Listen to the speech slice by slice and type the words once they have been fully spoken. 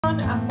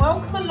everyone, and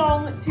welcome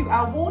along to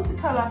our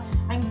watercolour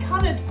and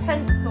coloured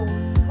pencil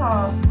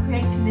class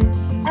creating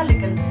this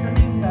elegant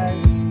flamingo.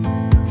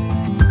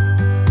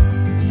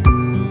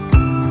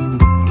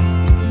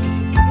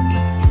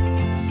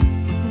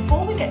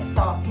 Before we get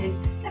started,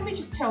 let me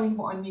just tell you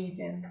what I'm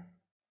using.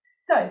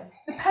 So,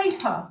 the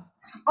paper,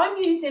 I'm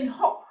using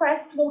hot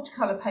pressed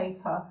watercolour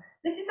paper.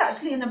 This is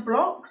actually in a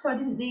block, so I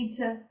didn't need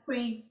to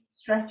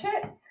pre-stretch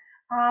it.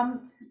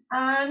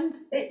 And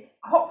it's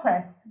hot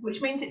pressed,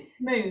 which means it's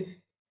smooth.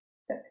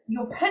 So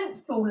your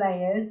pencil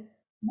layers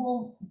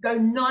will go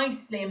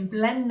nicely and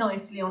blend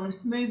nicely on a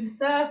smoother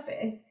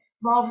surface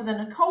rather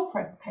than a cold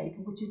pressed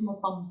paper, which is more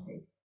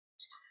bumpy.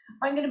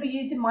 I'm going to be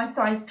using my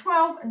size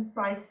 12 and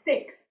size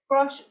 6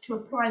 brush to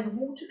apply the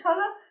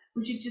watercolour,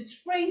 which is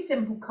just 3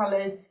 simple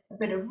colours, a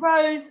bit of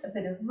rose, a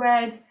bit of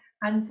red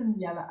and some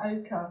yellow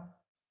ochre.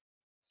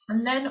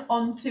 And then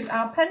onto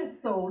our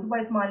pencils.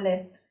 Where's my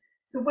list?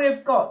 So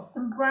we've got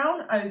some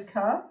brown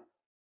ochre,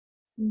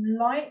 some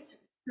light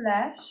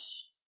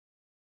flesh,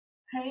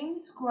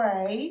 Paynes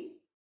grey,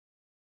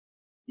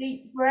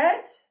 deep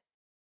red,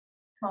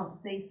 can't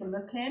see for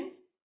looking,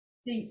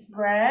 deep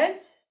red,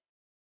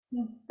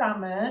 some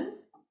salmon,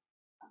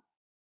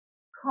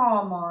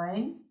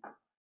 carmine,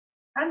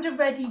 and a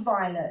reddy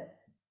violet.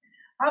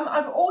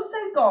 I've also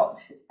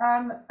got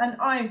an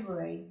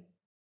ivory.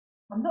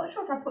 I'm not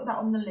sure if I put that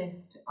on the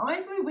list.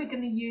 Ivory we're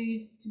going to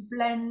use to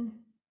blend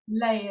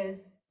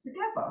layers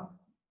together,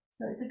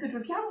 so it's a good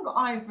one. If you haven't got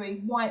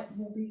ivory, white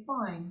will be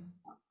fine.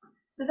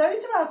 So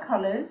those are our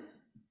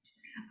colours,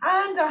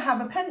 and I have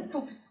a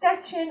pencil for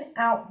sketching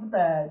out the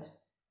bird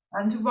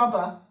and a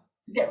rubber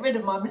to get rid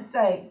of my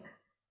mistakes.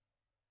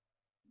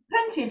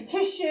 Plenty of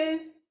tissue,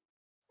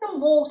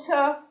 some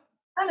water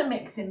and a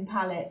mixing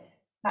palette.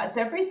 That's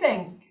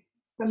everything,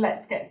 so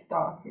let's get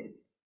started.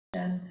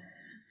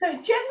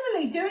 So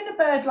generally doing a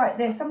bird like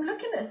this, I'm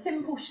looking at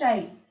simple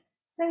shapes.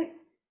 So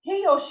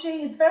he or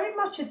she is very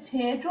much a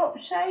teardrop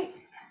shape,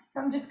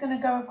 so I'm just going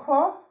to go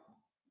across,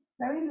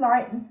 very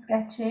light and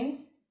sketchy.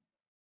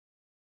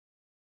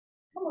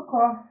 Come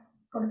across,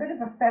 got a bit of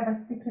a feather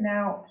sticking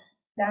out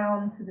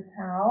down to the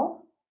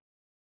towel.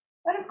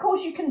 And of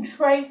course you can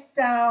trace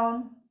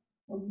down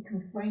or you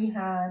can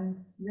freehand,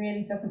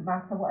 really doesn't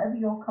matter, whatever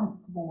you're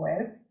comfortable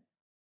with.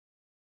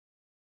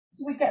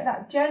 So we get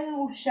that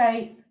general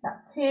shape,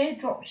 that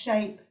teardrop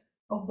shape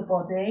of the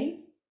body.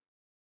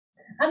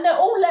 And they're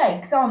all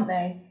legs, aren't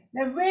they?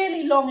 They're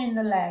really long in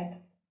the leg.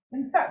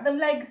 In fact, the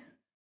legs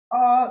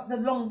are the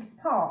longest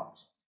part.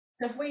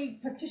 So if we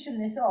partition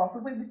this off,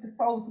 if we was to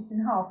fold this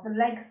in half, the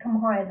legs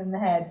come higher than the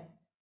head.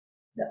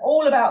 They're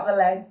all about the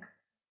legs.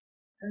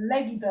 A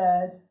leggy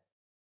bird.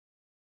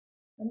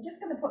 I'm just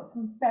going to put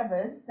some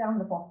feathers down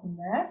the bottom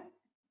there.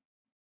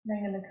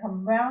 They're going to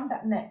come round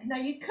that neck. Now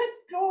you could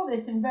draw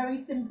this in very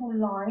simple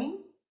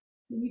lines.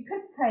 So you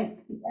could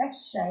take the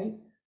S shape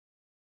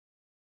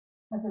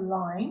as a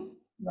line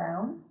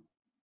round,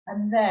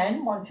 and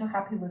then once you're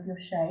happy with your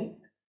shape,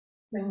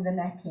 bring the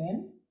neck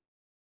in.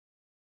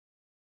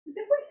 Because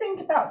if we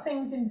think about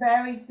things in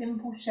very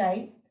simple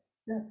shapes,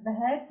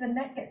 the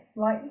neck gets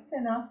slightly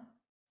thinner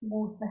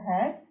towards the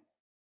head.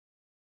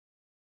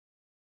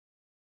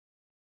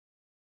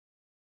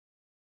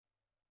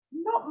 It's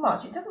not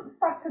much, it doesn't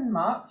fatten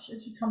much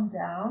as you come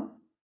down.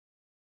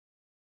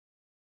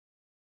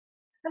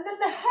 And then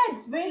the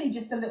head's really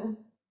just a little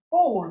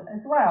ball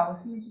as well,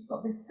 so you've just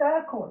got this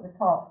circle at the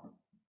top.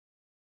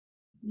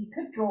 You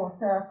could draw a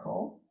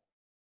circle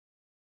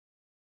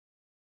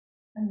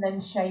and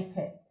then shape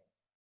it.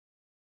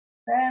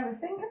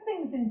 Think of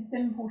things in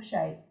simple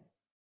shapes.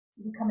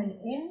 So we're coming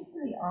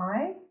into the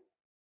eye,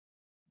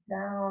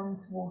 down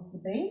towards the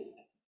beak.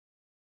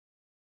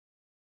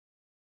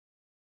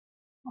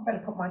 I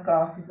better put my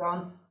glasses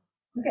on.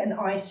 I'm getting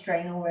eye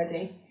strain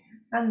already.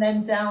 And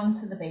then down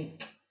to the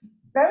beak.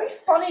 Very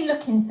funny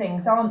looking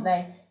things, aren't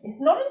they? It's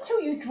not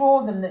until you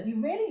draw them that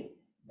you really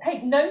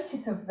take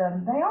notice of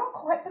them. They are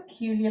quite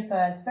peculiar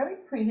birds, very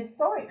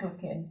prehistoric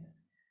looking.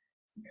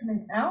 So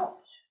coming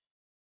out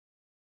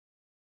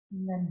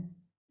and then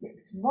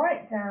dips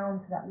right down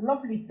to that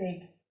lovely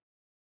big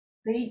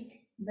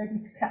beak, ready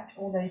to catch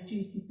all those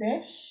juicy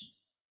fish.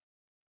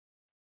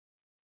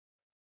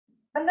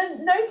 And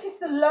then notice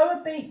the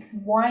lower beak's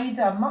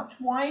wider, much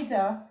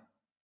wider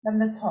than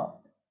the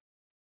top.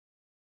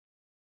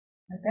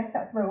 I guess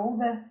that's where all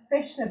the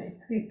fish that it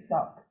scoops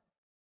up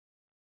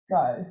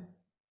go.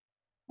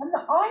 And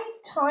the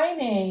eye's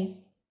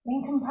tiny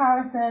in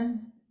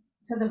comparison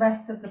to the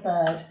rest of the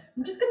bird.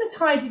 I'm just going to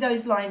tidy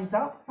those lines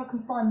up. If I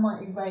can find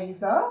my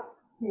eraser,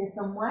 it's here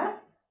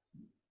somewhere.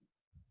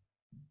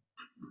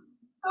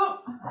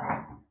 Oh.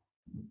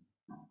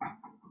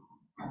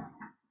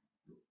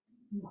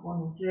 That one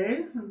will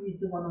do. I'll use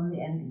the one on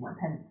the end of my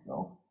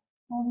pencil.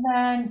 And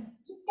then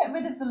just get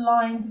rid of the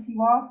lines if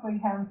you are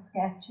freehand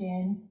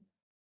sketching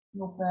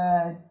your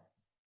birds.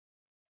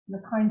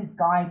 The kind of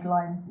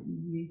guidelines that you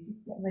use,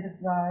 just get rid of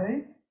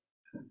those.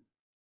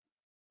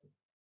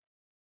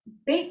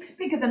 Beak's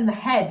bigger than the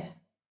head.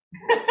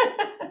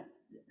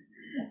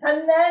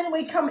 And then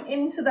we come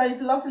into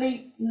those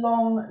lovely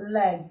long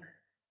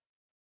legs.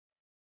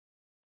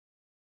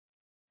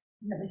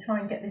 Let me try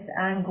and get this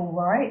angle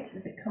right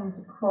as it comes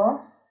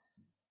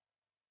across.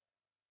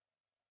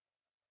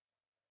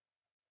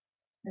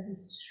 As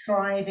it's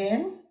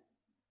striding.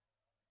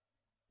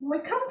 And we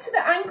come to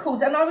the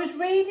ankles, and I was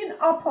reading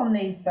up on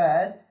these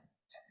birds,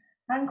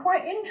 and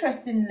quite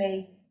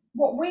interestingly,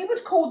 what we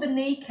would call the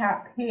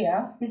kneecap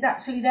here is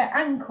actually their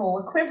ankle,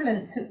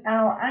 equivalent to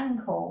our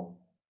ankle,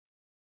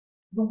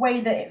 the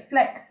way that it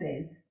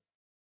flexes.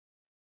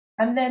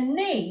 And their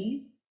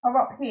knees are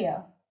up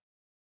here,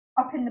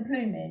 up in the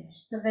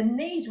plumage. So their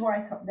knees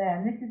right up there,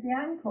 and this is the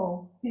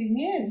ankle. Who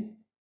knew?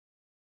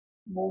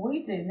 Well,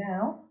 we do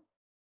now.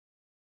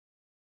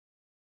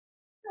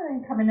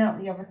 And coming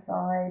out the other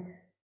side.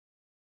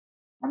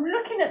 I'm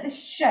looking at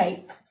this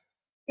shape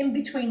in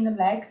between the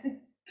legs, this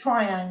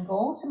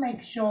triangle, to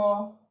make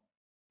sure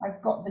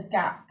I've got the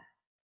gap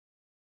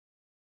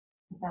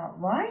about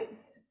right.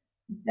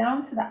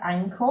 Down to the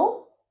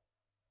ankle,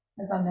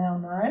 as I now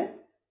know.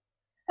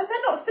 And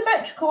they're not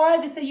symmetrical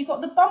either, so you've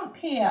got the bump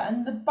here,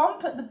 and the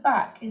bump at the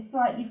back is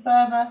slightly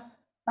further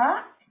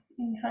back,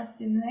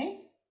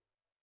 interestingly.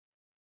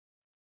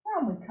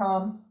 Down we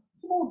come,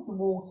 towards the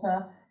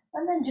water,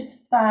 and then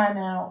just fan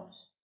out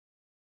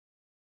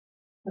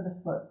for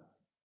the foot.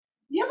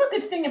 The other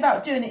good thing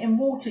about doing it in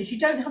water is you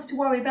don't have to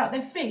worry about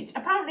their feet.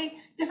 Apparently,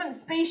 different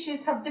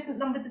species have different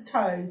numbers of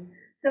toes.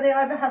 So they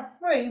either have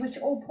 3, which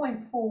all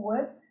point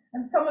forward,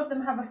 and some of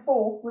them have a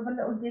 4th with a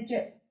little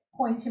digit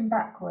pointing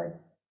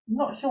backwards. I'm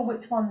not sure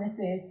which one this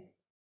is.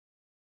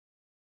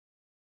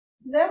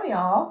 So there we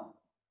are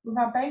with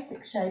our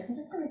basic shape. I'm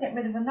just going to get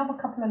rid of another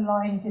couple of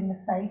lines in the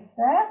face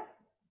there.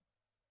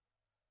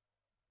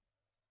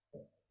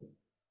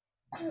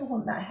 I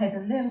want that head a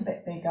little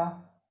bit bigger.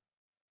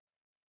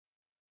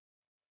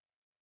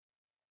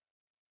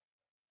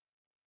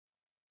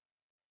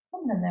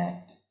 On the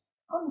neck,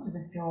 under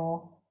the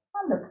jaw,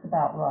 that looks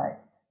about right.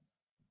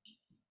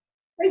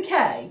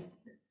 Okay,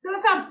 so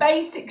that's our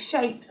basic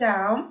shape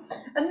down,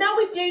 and now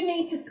we do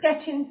need to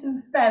sketch in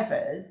some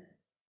feathers.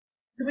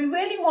 So we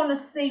really want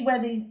to see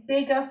where these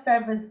bigger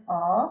feathers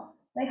are.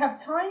 They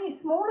have tiny,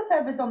 smaller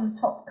feathers on the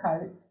top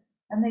coat,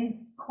 and these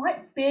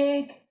quite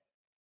big.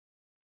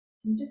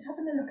 I'm just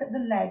having a look at the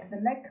leg.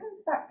 The leg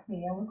comes back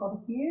here. We've got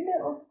a few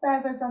little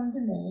feathers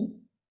underneath.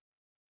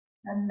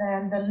 And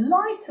then the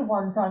lighter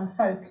ones I'm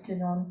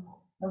focusing on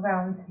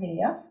around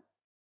here.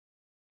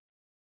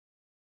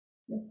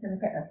 Just going to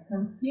get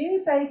some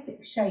few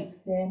basic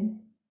shapes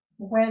in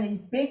where these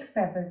big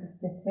feathers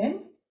are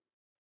sitting.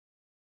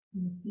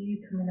 And a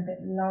few coming a bit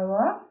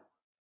lower.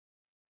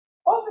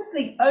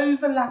 Obviously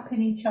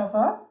overlapping each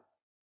other.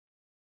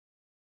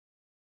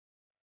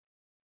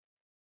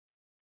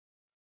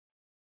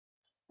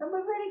 And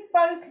we're really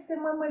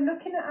focusing when we're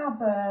looking at our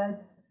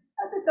birds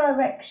at the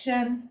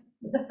direction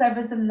that the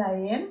feathers are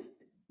laying.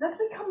 And as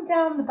we come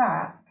down the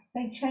back,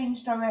 they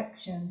change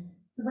direction.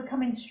 So we're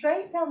coming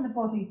straight down the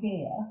body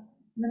here,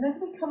 and then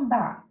as we come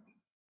back,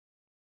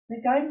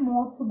 they're going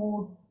more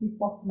towards his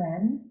bottom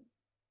end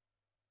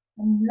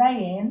and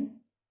laying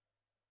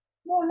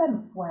more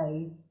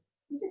lengthways.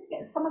 So we just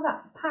get some of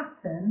that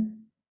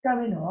pattern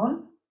going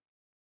on.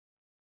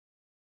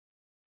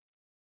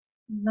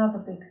 Another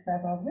big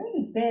feather,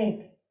 really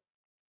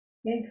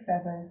big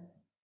feathers.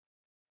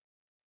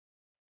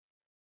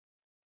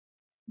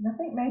 And I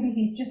think maybe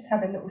he's just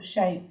had a little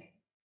shake.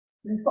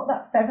 So he's got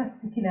that feather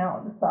sticking out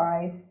at the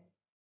side.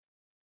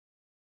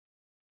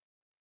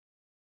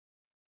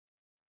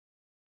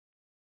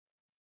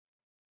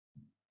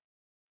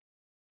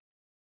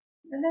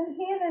 And then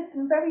here there's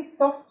some very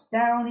soft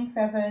downy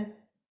feathers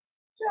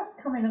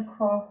just coming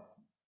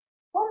across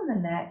from the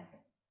neck,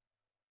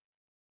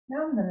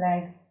 down the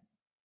legs.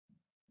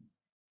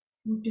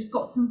 We've just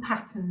got some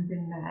patterns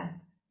in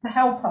there to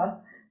help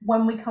us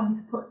when we come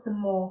to put some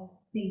more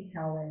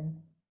detail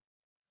in.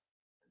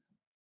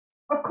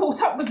 I've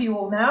caught up with you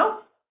all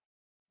now.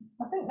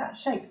 I think that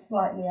shape's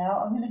slightly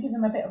out. I'm going to give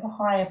him a bit of a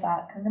higher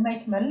back. I'm going to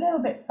make him a little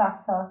bit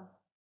fatter.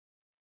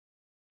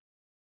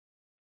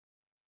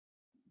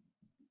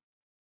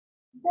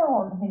 Don't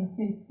want him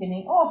too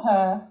skinny, or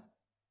her.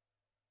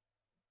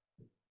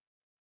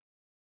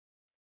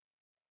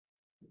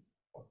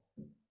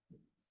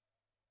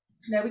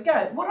 There we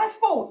go. What I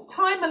thought,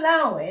 time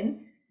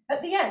allowing,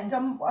 at the end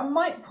I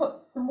might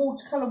put some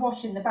watercolour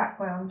wash in the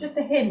background, just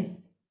a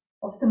hint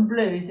of some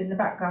blues in the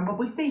background, but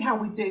we'll see how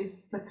we do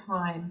for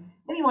time.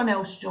 Anyone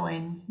else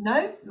joined?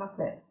 No? That's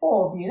it.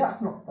 4 of you.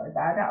 That's not so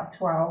bad out of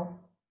 12.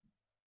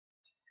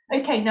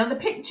 Okay, now the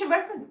picture,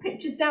 reference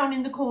picture's down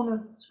in the corner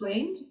of the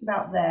screen, just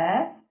about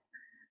there,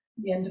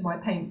 the end of my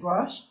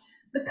paintbrush.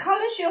 The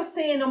colours you're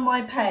seeing on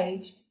my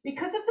page,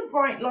 because of the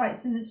bright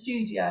lights in the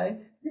studio,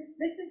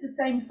 this is the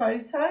same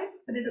photo,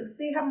 but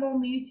see how more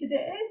muted it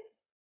is?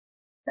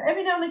 So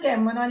every now and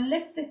again, when I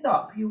lift this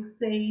up, you'll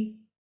see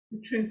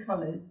the true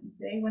colours, you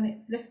see, when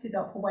it's lifted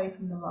up away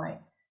from the light.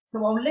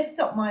 So I'll lift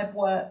up my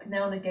work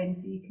now and again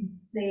so you can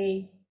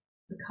see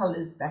the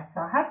colours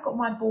better. I have got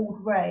my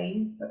board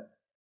raised, but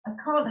I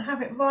can't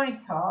have it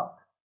right up.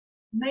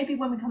 Maybe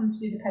when we come to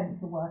do the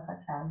pencil work I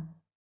can.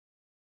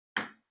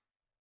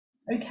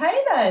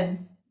 Okay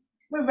then,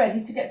 we're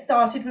ready to get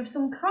started with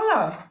some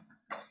colour.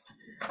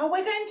 And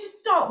we're going to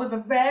start with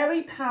a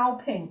very pale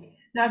pink.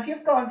 Now if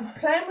you've got, I was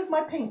playing with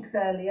my pinks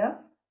earlier.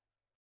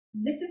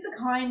 This is the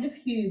kind of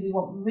hue we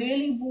want,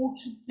 really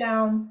watered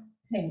down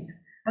pinks.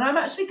 And I'm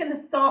actually going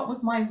to start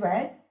with my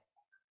red.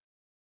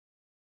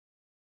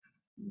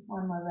 Let me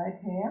find my red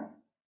here.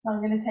 So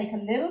I'm going to take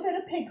a little bit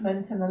of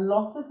pigment and a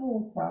lot of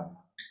water.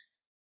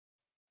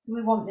 So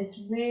we want this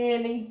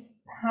really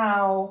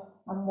pale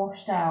and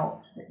washed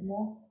out a bit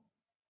more.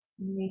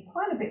 You need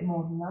quite a bit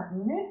more than that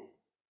in this.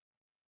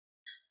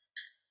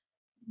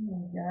 There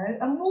we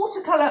go. And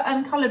watercolour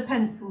and coloured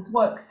pencils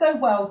work so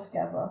well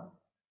together.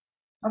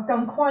 I've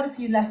done quite a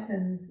few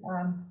lessons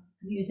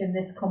using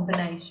this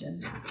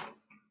combination.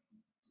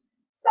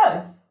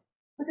 So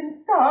we're going to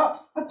start.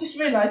 I've just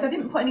realised I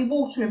didn't put any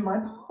water in my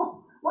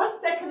pot.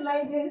 1 second,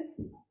 ladies.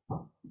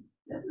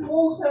 There's some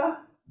water.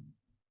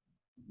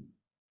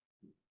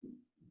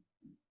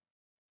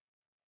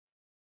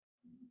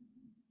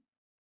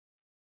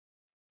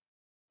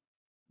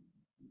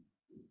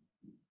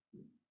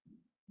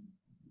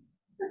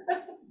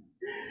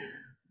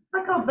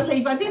 I can't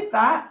believe I did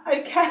that.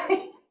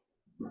 Okay.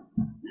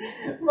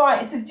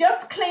 Right, so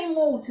just clean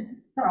water to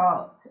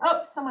start.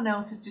 Oh, someone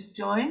else has just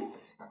joined.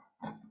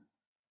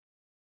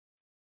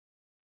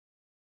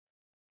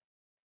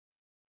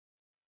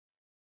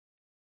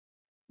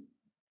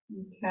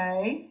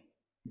 Okay.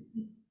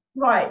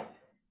 Right,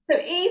 so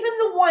even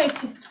the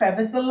whitest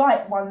feathers, the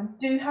light ones,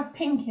 do have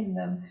pink in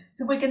them.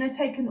 So we're going to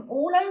take an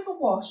all-over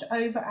wash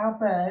over our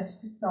bird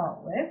to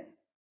start with.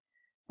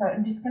 So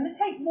I'm just going to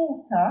take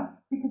water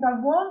because I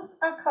want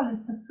our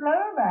colours to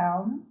flow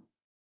around.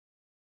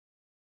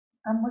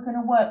 And we're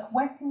going to work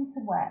wet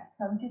into wet.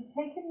 So I'm just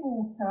taking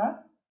water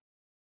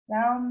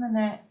down the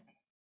neck,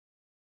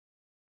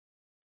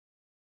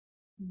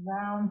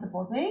 round the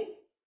body.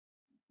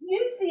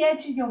 Use the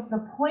edge of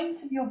the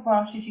point of your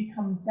brush as you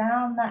come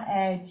down that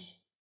edge.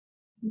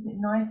 Keep it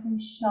nice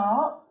and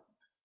sharp.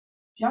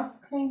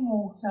 Just clean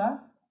water,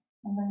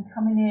 and then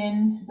coming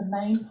in to the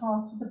main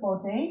part of the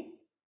body.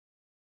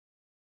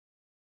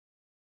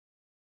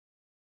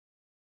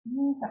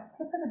 Use that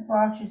tip of the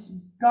brush as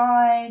you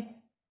guide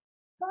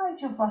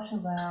your brush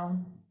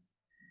around.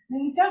 Now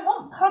you don't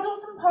want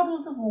puddles and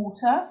puddles of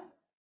water.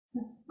 To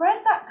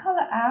spread that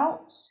colour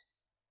out,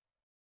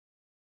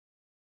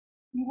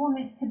 you want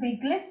it to be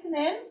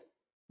glistening,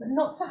 but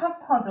not to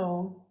have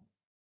puddles.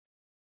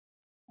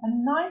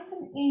 And nice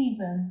and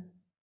even.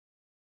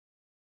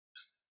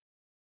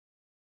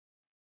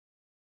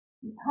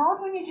 It's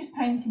hard when you're just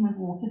painting with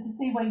water to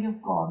see where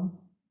you've gone.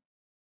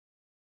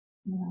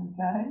 There we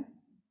go.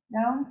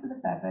 Down to the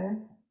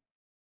feathers.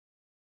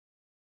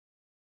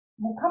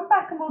 We'll come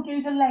back and we'll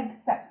do the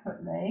legs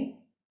separately.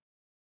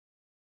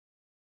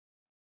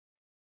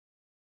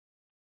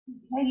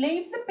 Okay,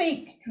 leave the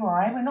beak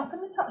dry. We're not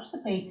going to touch the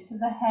beak, so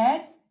the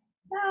head,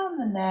 down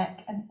the neck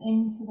and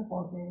into the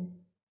body.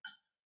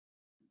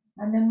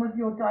 And then with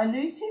your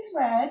diluted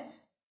red,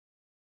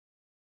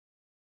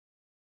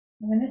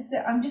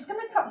 I'm just going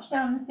to touch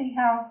down and see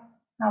how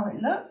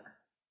it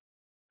looks.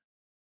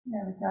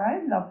 There we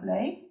go,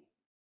 lovely.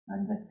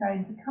 I'm just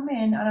going to come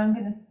in and I'm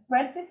going to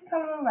spread this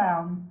colour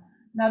around.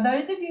 Now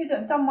those of you that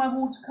have done my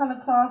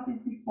watercolour classes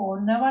before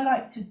know I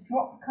like to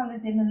drop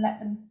colours in and let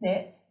them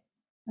sit.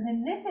 But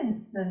in this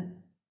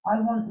instance,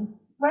 I want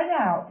this spread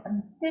out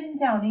and thin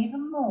down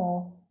even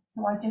more.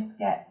 So I just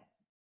get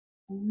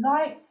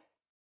light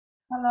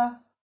colour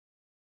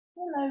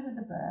all over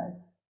the bird.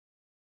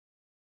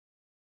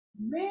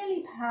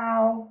 Really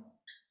pale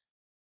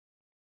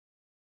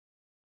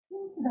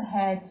into the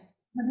head.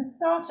 I'm going to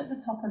start at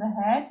the top of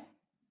the head.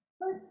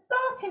 I'm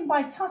starting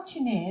by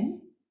touching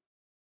in,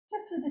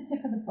 just with the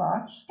tip of the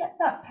brush, get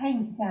that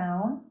paint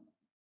down,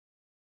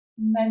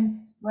 and then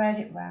spread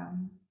it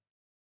round.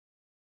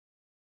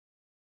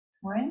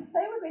 Try and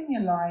stay within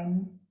your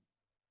lines.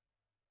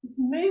 Just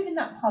moving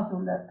that puddle,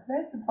 look,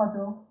 there's the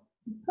puddle,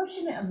 just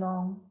pushing it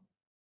along.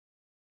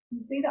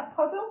 You see that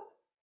puddle?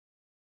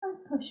 And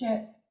push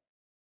it,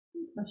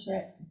 and push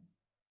it.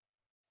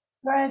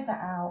 Spread that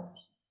out.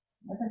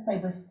 As I say,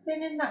 we're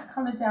thinning that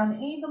colour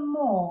down even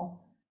more.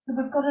 So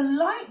we've got a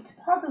light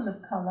puddle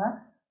of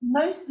colour,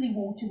 mostly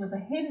water with a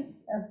hint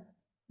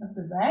of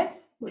the red,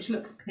 which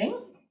looks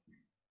pink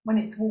when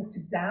it's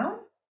watered down.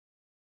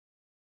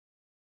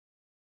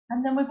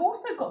 And then we've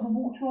also got the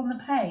water on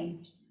the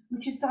page,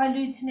 which is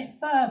diluting it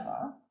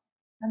further.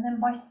 And then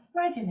by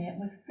spreading it,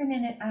 we're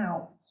thinning it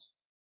out.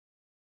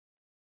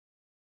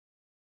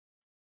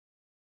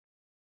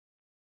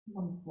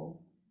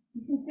 Wonderful.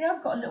 You can see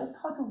I've got a little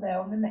puddle there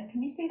on the neck.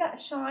 Can you see that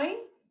shine?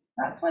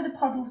 That's where the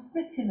puddle's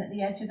sitting at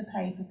the edge of the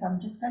paper. So I'm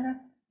just going to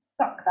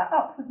suck that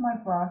up with my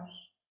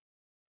brush.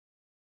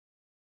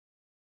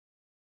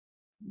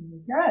 There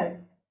we go.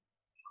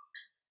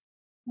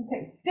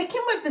 Okay,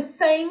 sticking with the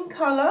same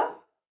colour,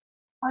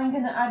 I'm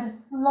going to add a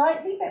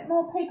slightly bit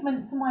more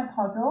pigment to my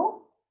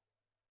puddle.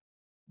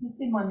 You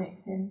see my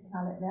mixing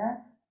palette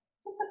there.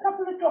 Just a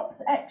couple of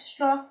drops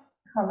extra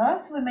colour,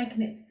 so we're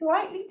making it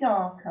slightly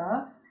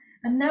darker,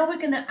 and now we're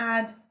going to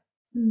add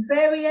some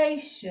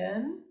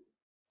variation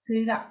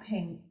to that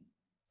pink.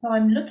 So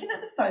I'm looking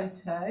at the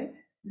photo,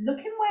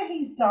 looking where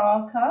he's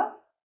darker,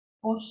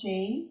 or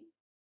she.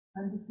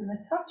 I'm just going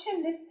to touch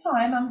in this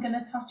time, I'm going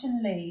to touch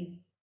and leave.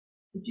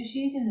 So just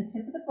using the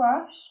tip of the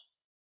brush,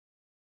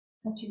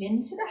 touching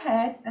into the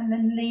head and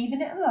then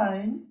leaving it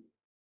alone.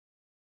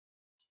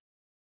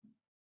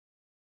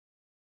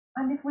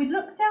 And if we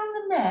look down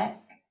the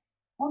neck,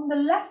 on the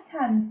left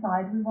hand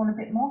side we want a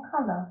bit more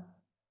colour.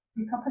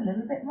 Pick up a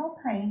little bit more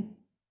paint.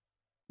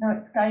 Now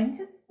it's going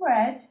to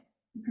spread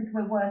because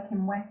we're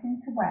working wet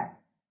into wet.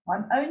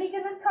 I'm only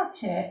going to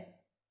touch it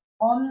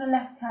on the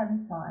left hand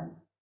side.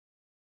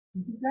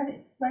 And just let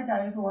it spread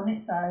over on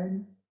its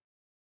own.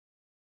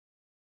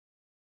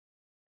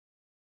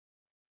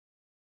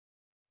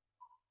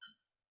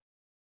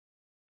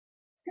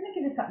 It's going to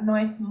give us that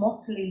nice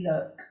mottly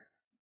look.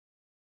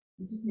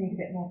 We just need a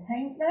bit more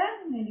paint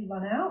there, nearly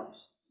run out.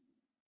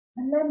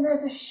 And then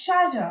there's a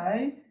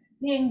shadow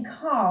being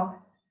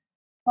cast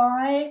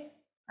by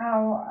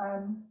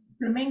our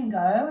flamingo.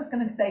 I was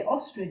going to say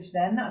ostrich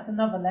then, that's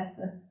another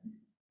lesson.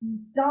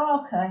 He's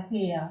darker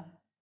here,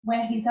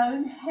 where his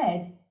own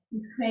head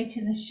is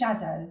creating a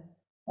shadow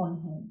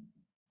on him.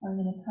 So I'm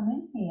going to come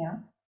in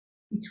here,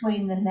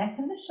 between the neck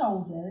and the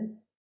shoulders,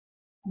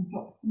 and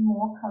drop some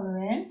more colour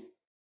in.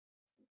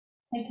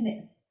 Taking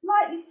it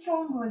slightly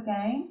stronger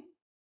again,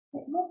 a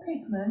bit more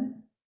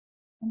pigment,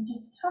 and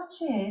just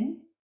touch in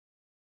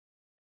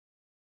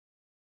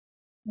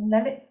and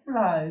let it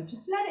flow.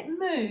 Just let it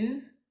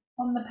move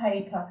on the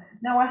paper.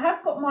 Now I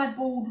have got my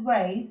board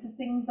raised, so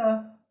things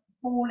are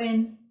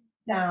falling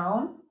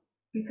down.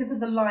 Because of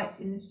the light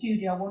in the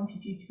studio, I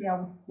wanted you to be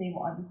able to see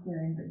what I was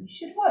doing, but you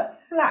should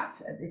work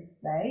flat at this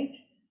stage.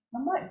 I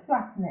might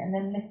flatten it and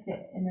then lift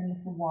it in a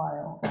little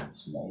while,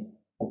 actually.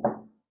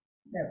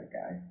 There we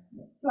go.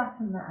 Let's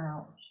flatten that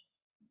out.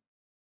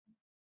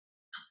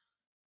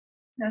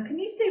 Now, can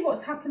you see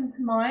what's happened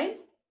to mine?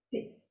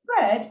 It's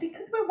spread,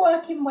 because we're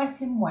working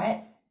wet in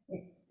wet,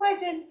 it's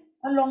spreading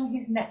along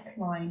his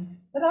neckline.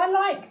 But I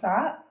like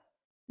that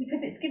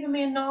because it's given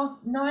me a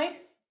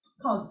nice,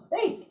 can't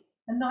speak,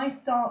 a nice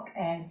dark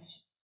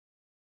edge.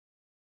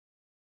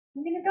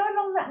 I'm going to go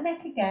along that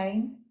neck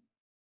again,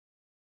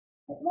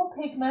 a bit more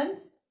pigment.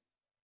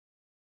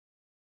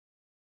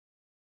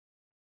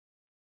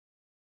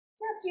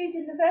 Just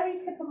using the very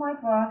tip of my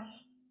brush,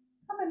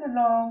 coming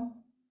along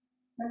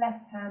the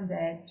left hand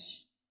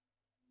edge.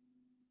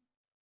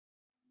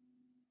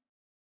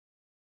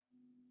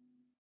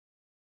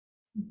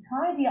 And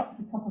tidy up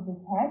the top of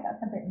his head,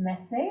 that's a bit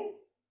messy.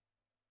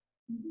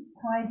 I'm just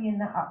tidying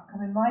that up,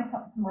 coming right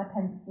up to my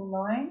pencil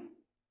line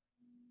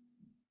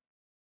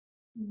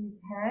in his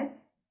head.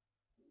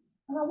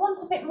 And I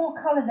want a bit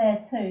more colour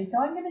there too, so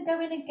I'm going to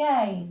go in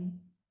again.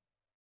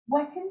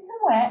 Wet into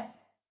wet,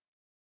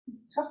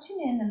 just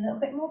touching in a little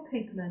bit more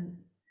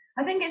pigment.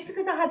 I think it's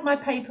because I had my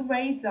paper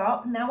raised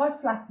up, now I've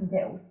flattened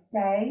it, it will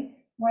stay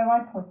where I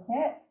put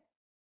it.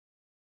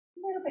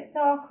 A little bit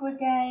darker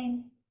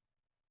again.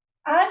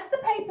 As the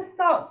paper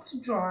starts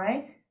to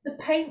dry, the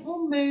paint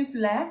will move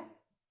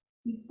less.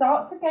 You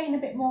start to gain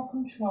a bit more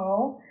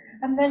control.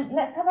 And then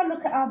let's have a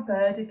look at our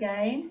bird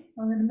again.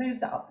 I'm going to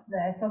move that up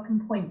there so I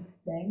can point to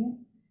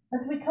things.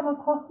 As we come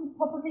across the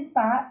top of his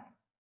back,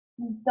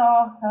 he's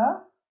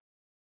darker.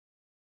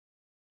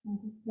 I'm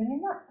just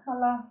bringing that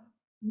colour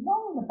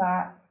along the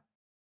back.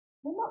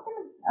 We're not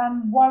going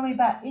to worry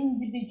about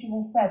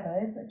individual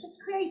feathers, but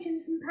just creating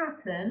some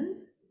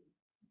patterns,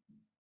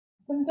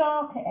 some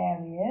darker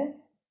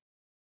areas.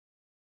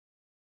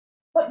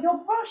 But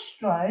your brush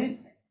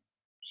strokes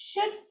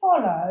should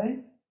follow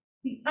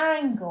the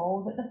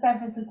angle that the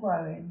feathers are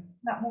growing.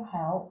 That will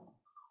help.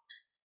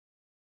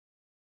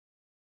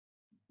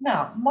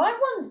 Now, my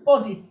one's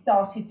body's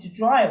started to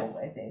dry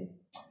already.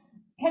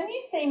 Can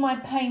you see my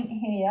paint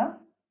here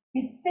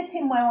is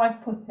sitting where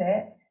I've put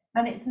it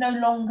and it's no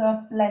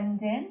longer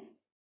blending?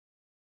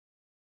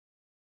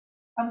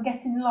 I'm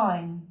getting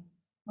lines.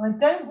 I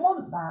don't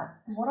want that.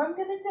 So what I'm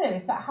going to do,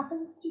 if that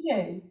happens to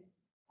you,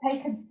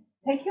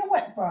 take your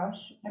wet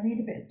brush. I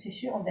need a bit of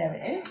tissue. Oh, there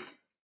it is.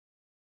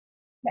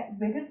 Get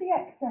rid of the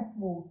excess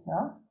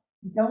water.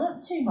 You don't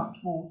want too much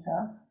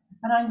water.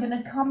 And I'm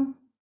going to come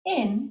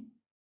in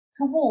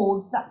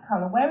towards that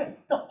colour where it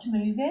stopped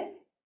moving.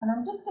 And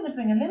I'm just going to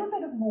bring a little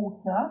bit of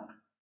water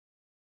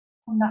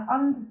on that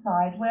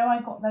underside where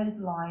I got those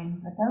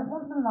lines. I don't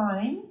want the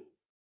lines.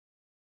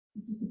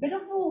 So just a bit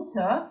of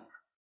water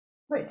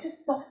for it to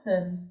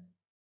soften.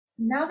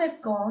 So now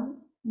they've gone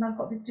and I've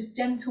got this just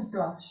gentle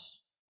blush.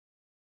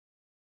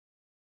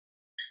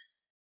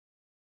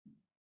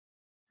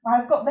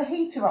 I've got the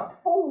heater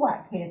up full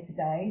whack here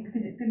today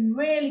because it's been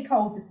really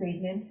cold this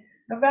evening.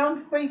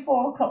 Around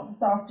 3-4 o'clock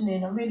this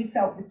afternoon, I really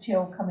felt the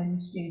chill come in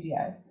the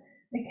studio.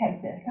 Okay,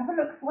 so let's have a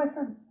look for where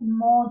some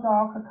more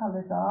darker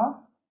colours are.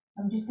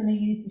 I'm just going to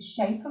use the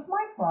shape of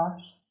my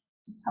brush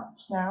to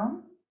touch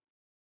down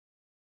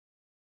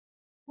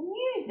and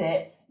use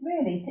it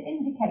really, to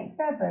indicate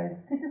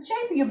feathers, because the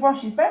shape of your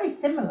brush is very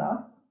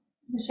similar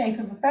to the shape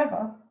of a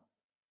feather.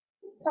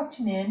 Just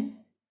touching in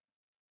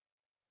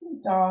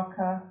some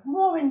darker,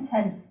 more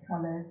intense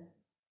colours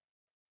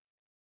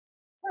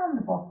down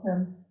the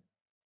bottom,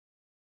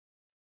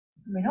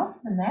 coming off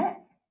the neck.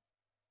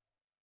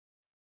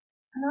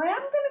 And I am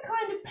going to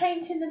kind of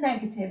paint in the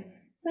negative.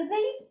 So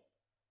these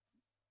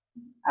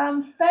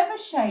feather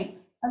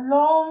shapes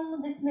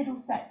along this middle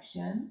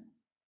section,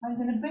 I'm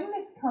going to bring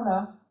this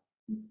colour,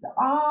 this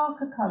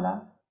darker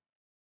colour,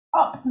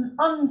 up and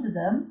under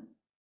them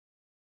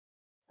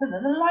so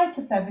that the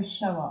lighter feathers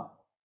show up.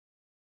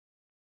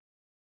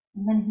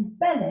 And then his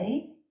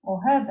belly,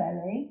 or her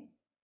belly,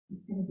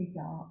 is going to be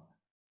dark.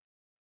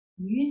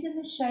 Using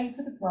the shape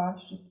of the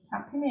brush, just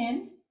tapping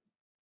in,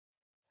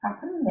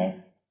 tap and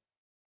lift,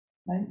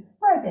 don't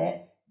spread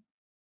it,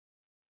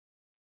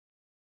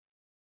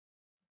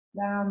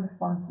 down the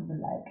front of the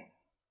leg.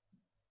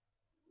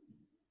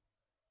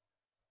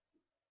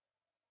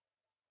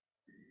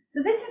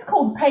 So this is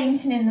called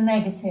painting in the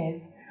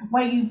negative,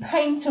 where you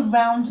paint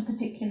around a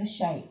particular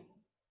shape.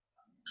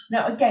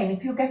 Now again,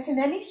 if you're getting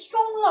any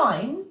strong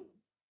lines,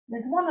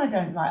 there's one I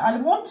don't like. I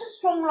want a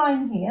strong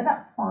line here,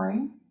 that's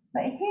fine.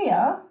 But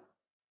here,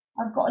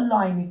 I've got a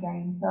line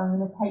again. So I'm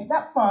going to take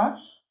that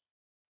brush,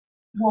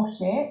 wash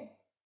it,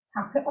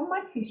 tap it on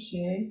my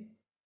tissue,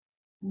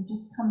 and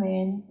just come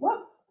in,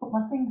 whoops, put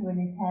my finger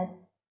in his head.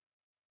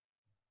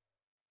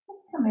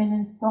 Just come in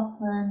and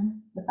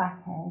soften the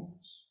back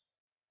edge.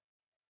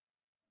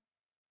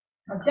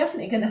 I'm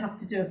definitely going to have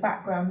to do a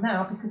background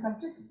now because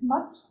I've just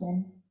smudged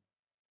him.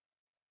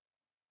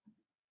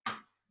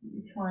 Let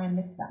me try and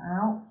lift that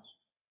out.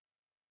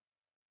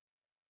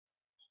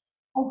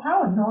 Oh,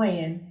 how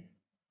annoying.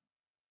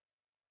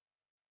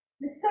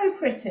 It's so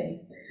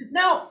pretty.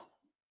 Now,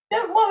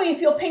 don't worry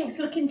if your pink's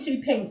looking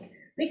too pink,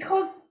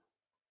 because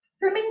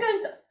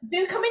flamingos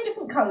do come in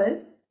different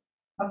colours.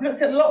 I've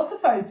looked at lots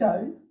of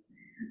photos.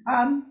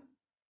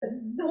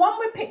 The one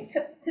we picked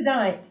up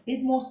tonight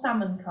is more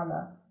salmon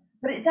colour,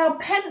 but it's our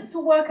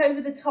pencil work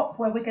over the top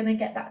where we're going to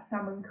get that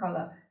salmon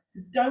colour.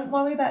 So don't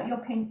worry about your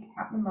pink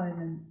at the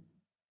moment.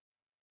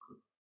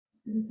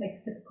 Just going to take a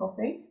sip of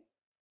coffee.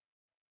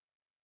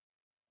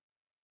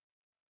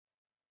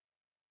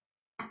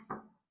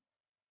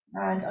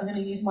 And I'm going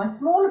to use my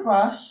smaller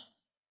brush.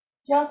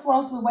 Just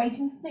whilst we're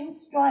waiting for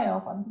things to dry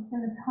off, I'm just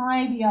going to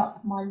tidy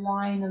up my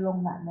line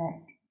along that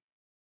neck.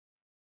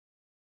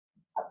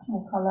 Touch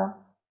more colour.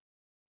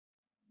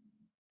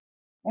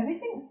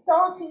 Everything's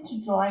starting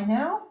to dry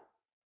now.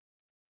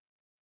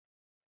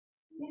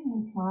 Give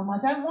me time. I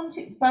don't want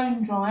it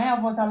bone dry,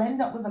 otherwise I'll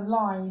end up with a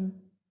line.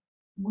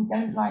 We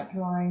don't like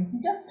lines.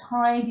 And just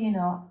tidying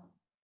up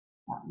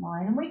that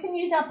line. And we can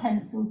use our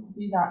pencils to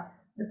do that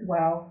as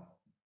well.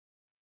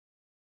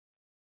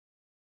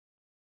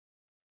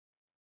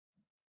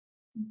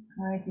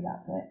 Tidy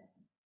that bit.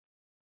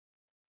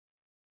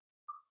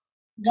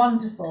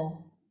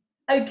 Wonderful.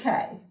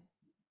 Okay.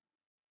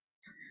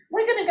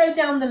 We're going to go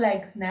down the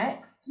legs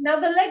next. Now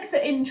the legs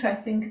are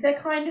interesting because they're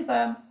kind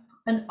of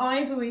an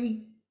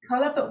ivory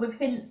colour but with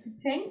hints of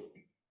pink.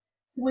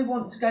 So we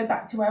want to go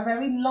back to our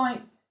very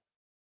light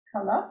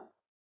colour.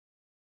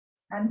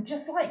 And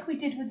just like we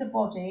did with the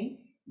body,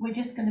 we're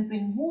just going to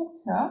bring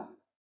water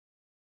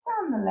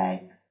down the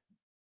legs.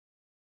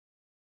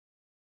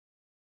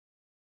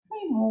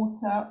 Clean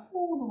water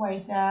all the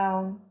way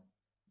down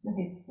to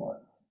his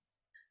foot.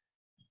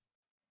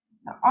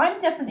 Now, I'm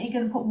definitely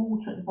going to put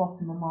water at the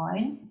bottom of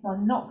mine, so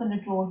I'm not going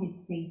to draw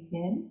his feet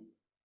in.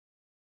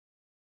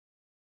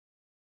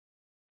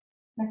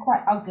 They're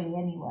quite ugly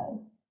anyway.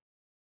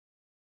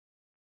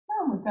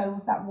 And we'll go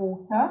with that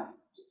water,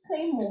 just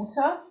clean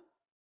water.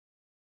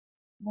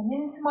 Then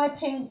into my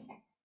pink,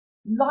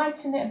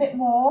 lighten it a bit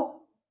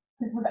more,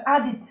 because we've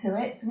added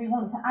to it, so we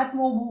want to add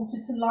more water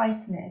to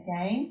lighten it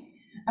again.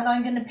 And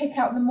I'm going to pick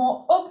out the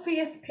more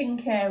obvious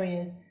pink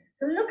areas.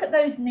 So look at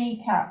those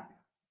kneecaps,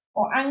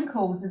 or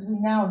ankles as we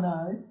now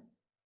know.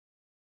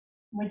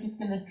 We're just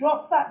going to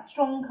drop that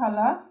strong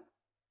colour,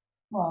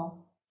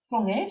 well,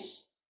 strongish,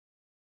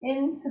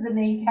 into the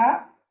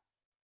kneecaps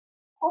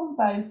on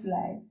both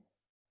legs.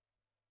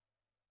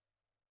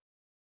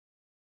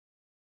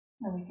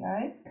 There we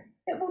go.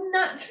 It will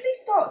naturally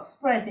start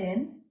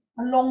spreading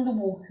along the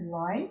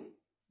waterline.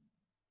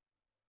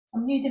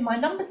 I'm using my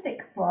number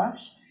 6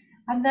 brush,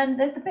 and then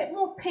there's a bit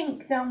more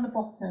pink down the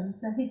bottom.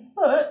 So his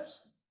foot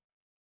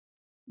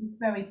is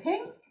very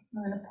pink.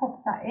 I'm going to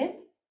pop that in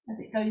as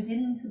it goes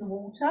into the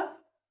water.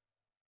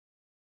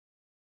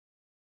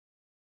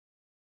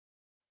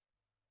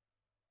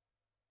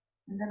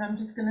 And then I'm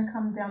just going to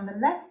come down the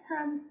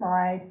left-hand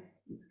side.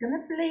 It's going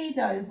to bleed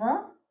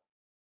over.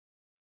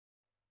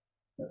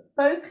 But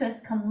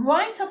focus, come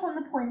right up on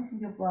the point of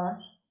your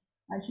brush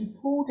as you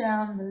pull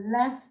down the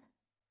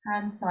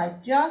left-hand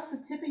side. Just the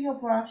tip of your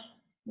brush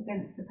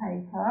against the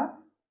paper.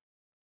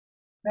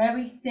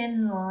 Very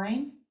thin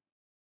line.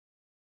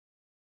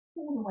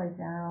 All the way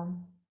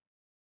down.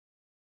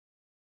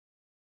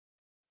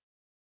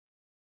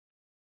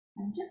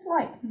 And just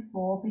like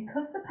before,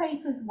 because the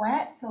paper's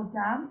wet or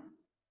damp,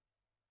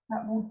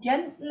 that will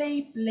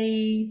gently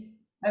bleed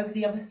over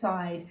the other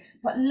side,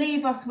 but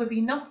leave us with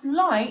enough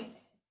light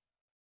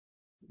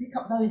to pick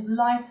up those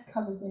lighter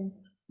colours in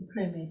the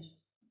plumage.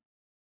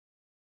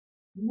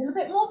 A little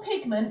bit more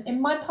pigment in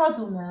my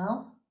puddle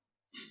now.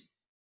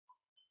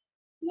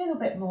 A little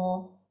bit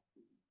more.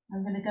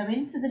 I'm going to go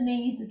into the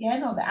knees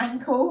again, or the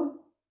ankles.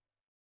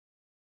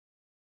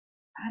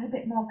 Add a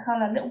bit more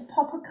colour, a little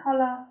pop of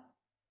colour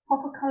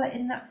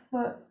in that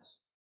foot,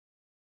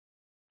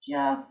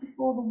 just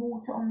before the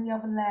water on the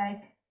other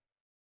leg.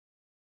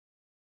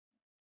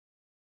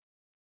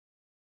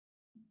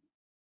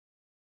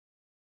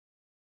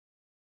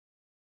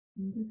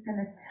 I'm just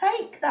going to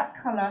take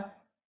that colour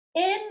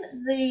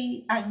in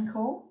the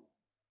ankle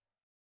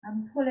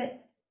and pull it.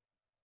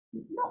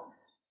 It's not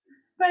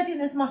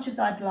spreading as much as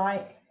I'd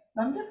like,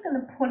 but I'm just going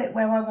to pull it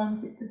where I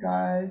want it to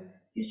go.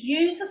 Just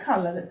use the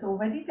colour that's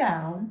already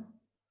down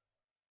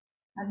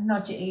and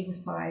nudge it either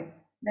side.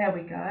 There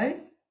we go.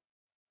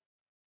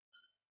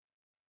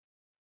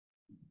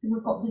 So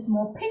we've got this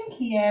more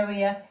pinky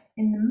area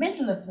in the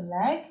middle of the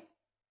leg.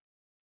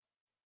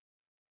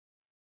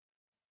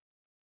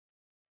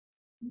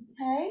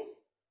 Okay.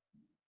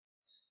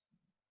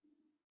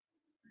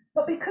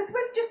 But because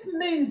we've just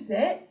moved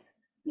it,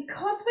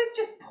 because we've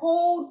just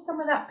pulled some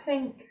of that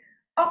pink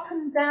up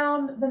and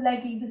down the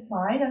leg either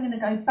side, I'm going to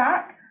go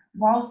back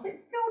whilst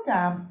it's still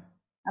damp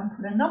and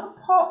put another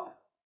pop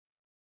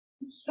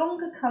of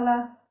stronger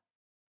colour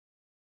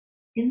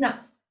in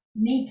that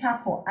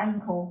kneecap or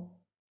ankle.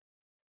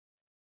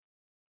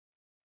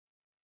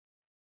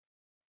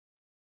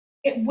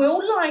 It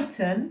will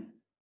lighten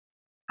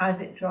as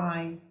it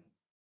dries.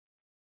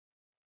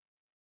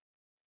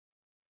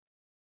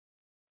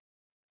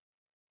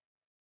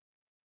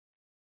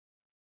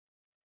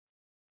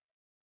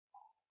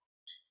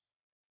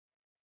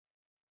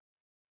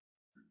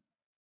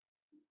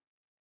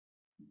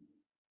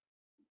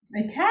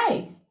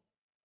 Okay,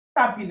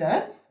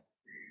 fabulous.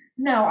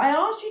 Now I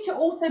asked you to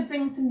also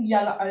bring some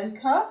yellow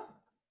ochre.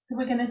 So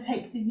we're going to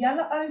take the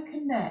yellow ochre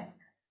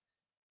next.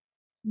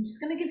 I'm just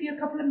going to give you a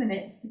couple of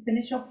minutes to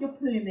finish off your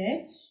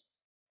plumage.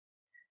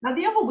 Now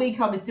the other week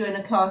I was doing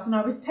a class and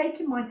I was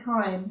taking my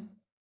time,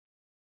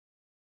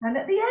 and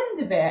at the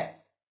end of it,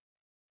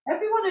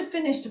 everyone had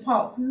finished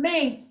apart from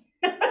me.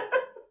 So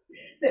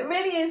it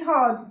really is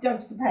hard to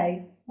judge the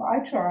pace, but I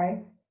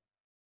try.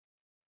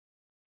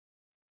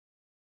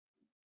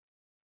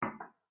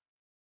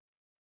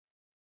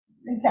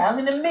 Okay, I'm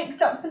going to mix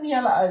up some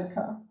yellow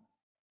ochre.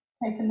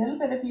 Take a little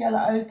bit of yellow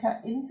ochre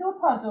into a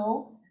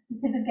puddle,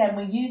 because again,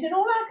 we're using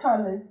all our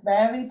colours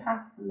very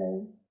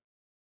pastely.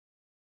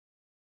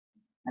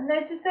 And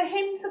there's just a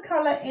hint of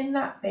colour in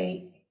that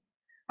beak.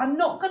 I'm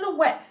not going to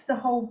wet the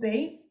whole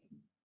beak.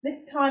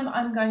 This time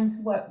I'm going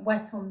to work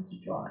wet on to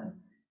dry.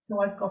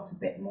 So I've got a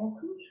bit more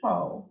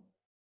control.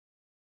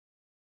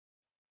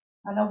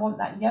 And I want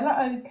that yellow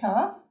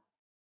ochre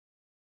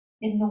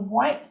in the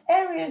white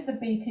area of the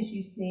beak as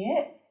you see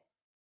it,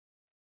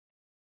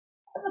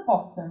 at the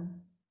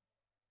bottom,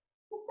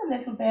 just a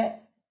little bit,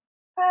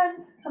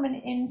 and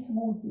coming in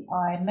towards the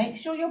eye. Make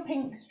sure your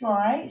pink's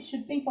dry, it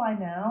should be by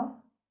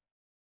now,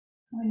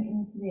 coming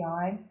into the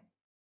eye.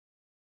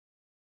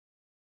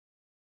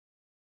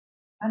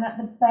 And at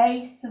the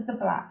base of the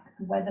black,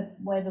 so where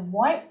the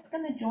white's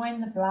going to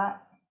join the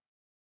black,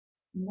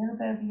 a little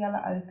bit of yellow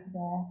ochre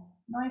there,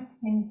 nice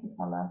hint of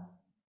colour,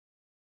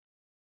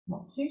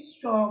 not too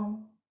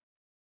strong.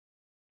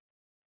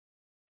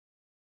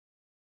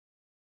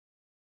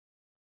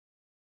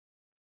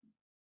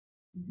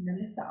 I'm going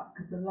to lift that up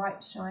because the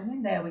light's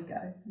shining. There we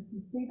go. You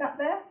can see that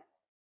there?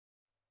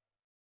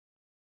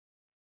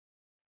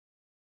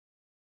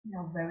 They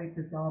are very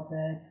bizarre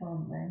birds,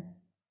 aren't they?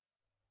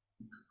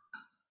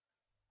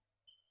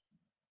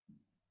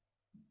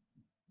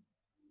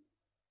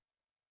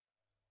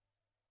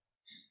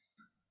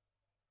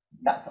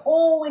 That's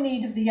all we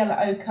need of the yellow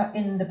ochre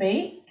in the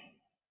beak.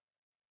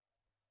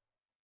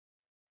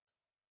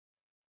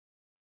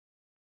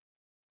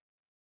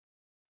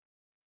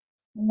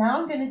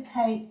 Now I'm going to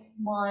take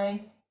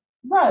my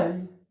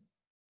rose.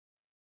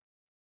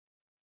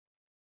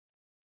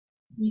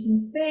 You can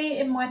see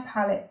in my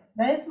palette,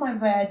 there's my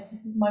red,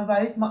 this is my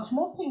rose, much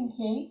more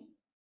pinky.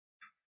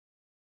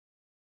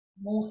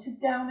 Watered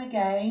down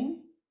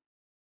again.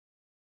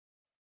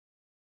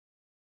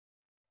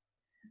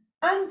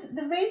 And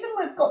the reason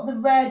we've got the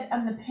red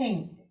and the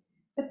pink,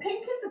 the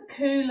pink is a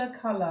cooler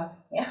colour.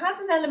 It has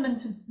an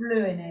element of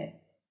blue in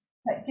it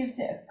that gives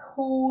it a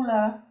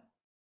cooler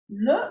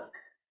look.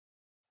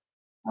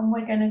 And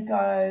we're going to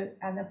go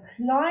and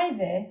apply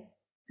this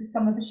to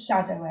some of the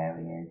shadow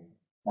areas.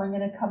 So I'm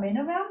going to come in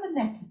around the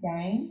neck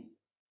again,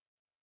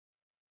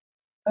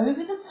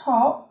 over the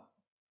top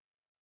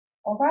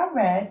of our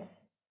red,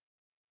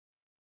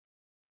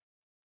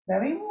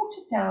 very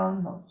watered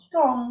down, not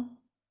strong.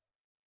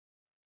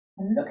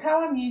 And look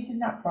how I'm using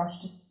that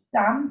brush, just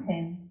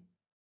stamping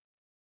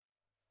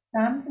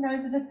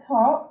over the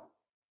top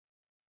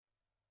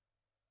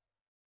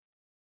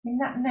in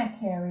that neck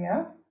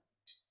area.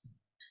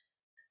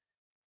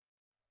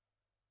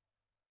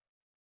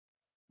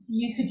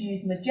 You could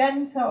use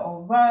magenta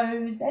or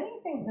rose,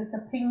 anything that's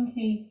a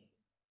pinky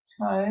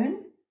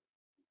tone.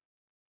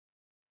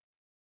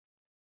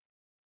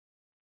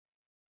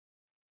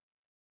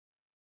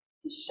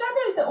 The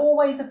shadows are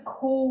always a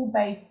cool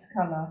based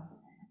colour.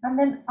 And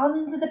then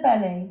under the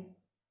belly,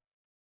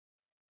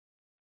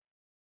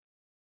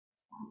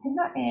 pin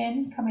that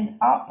in, coming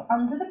up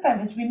under the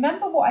feathers.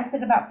 Remember what I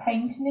said about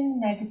painting in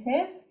the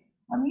negative?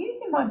 I'm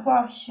using my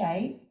brush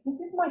shape. This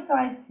is my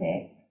size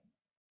 6,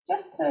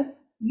 just to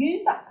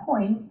use that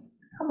point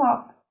to come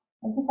up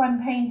as if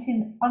I'm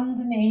painting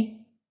underneath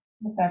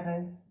the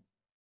feathers.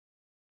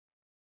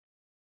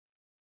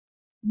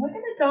 We're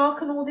going to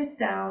darken all this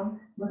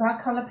down with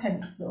our colour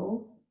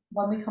pencils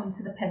when we come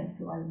to the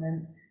pencil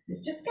element.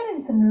 It's just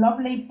getting some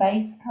lovely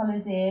base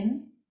colours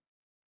in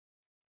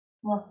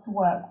for us to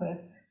work with.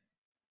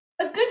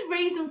 A good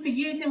reason for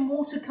using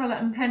watercolour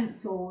and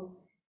pencils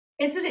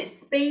is that it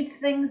speeds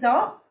things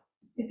up.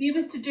 If you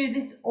was to do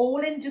this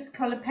all in just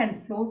colour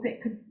pencils, it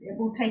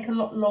will take a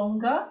lot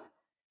longer,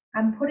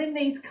 and putting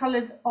these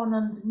colours on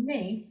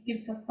underneath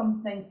gives us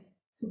something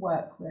to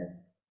work with.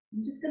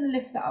 I'm just going to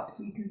lift that up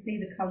so you can see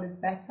the colours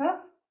better.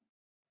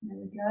 There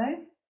we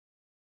go.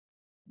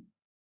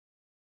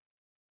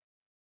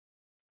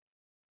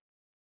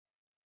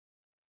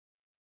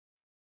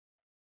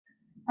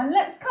 And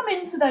let's come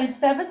into those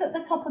feathers at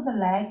the top of the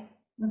leg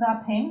with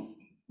our pink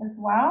as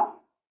well.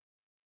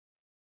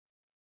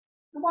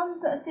 The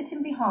ones that are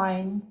sitting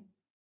behind.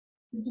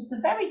 So just the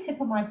very tip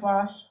of my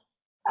brush,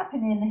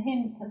 tapping in a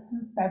hint of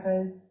some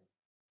feathers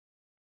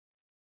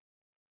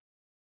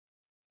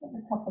at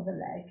the top of the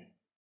leg.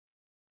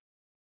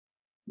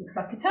 Looks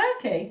like a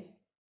turkey.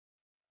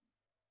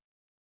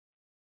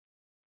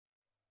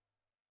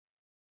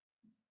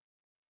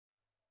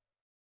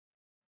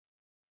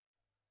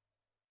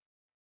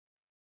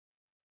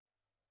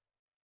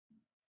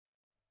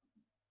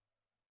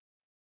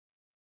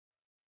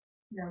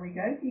 There we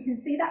go. So you can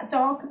see that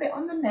darker bit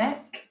on the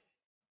neck.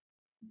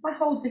 If I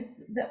hold this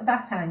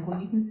that angle,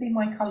 you can see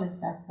my colours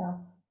better.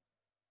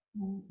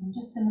 I'm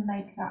just going to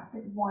make that a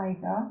bit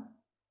wider.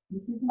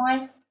 This is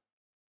my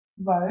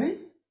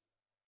rose.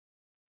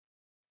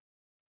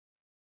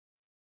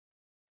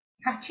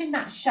 Catching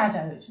that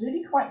shadow, it's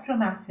really quite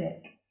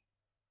dramatic.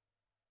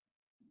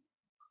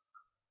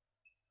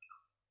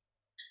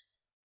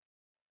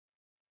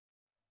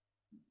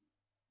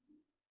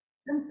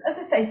 And as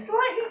I say,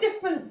 slightly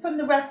different from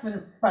the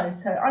reference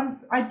photo.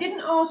 I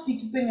didn't ask you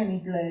to bring any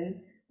blue,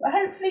 but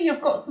hopefully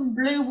you've got some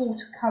blue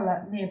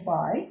watercolour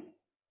nearby.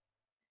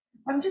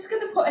 I'm just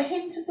going to put a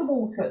hint of the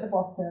water at the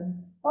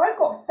bottom. I've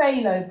got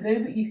phthalo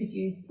blue, but you could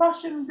use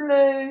Prussian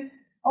blue,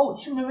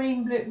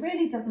 ultramarine blue. It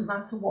really doesn't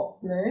matter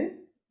what blue.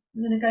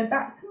 I'm going to go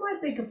back to my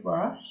bigger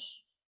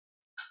brush.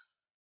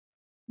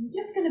 I'm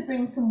just going to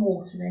bring some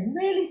water in,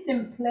 really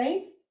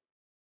simply.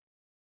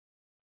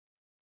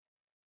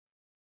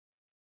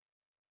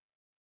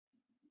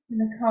 I'm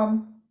going to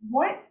come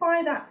right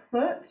by that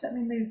foot. Let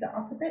me move that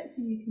up a bit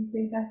so you can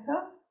see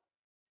better.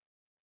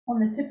 On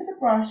the tip of the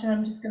brush, and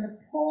I'm just going to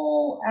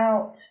pull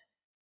out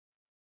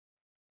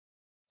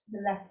to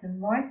the left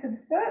and right of the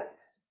foot.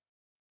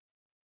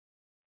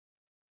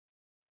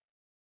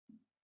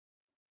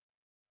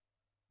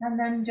 And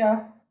then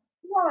just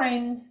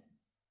lines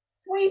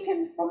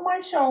sweeping from my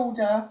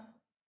shoulder,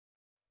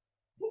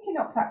 picking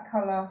up that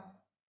colour,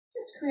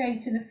 just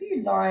creating a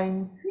few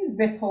lines, a few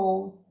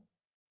ripples,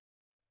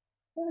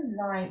 very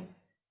light.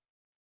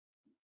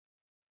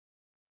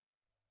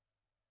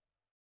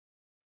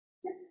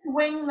 Just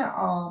swing that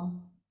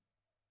arm,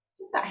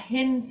 just that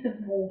hint of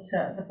water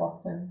at the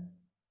bottom.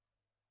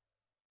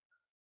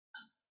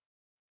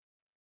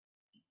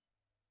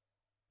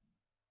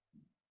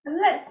 And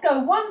let's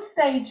go one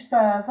stage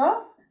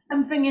further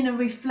and bring in a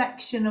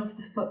reflection of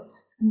the foot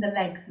and the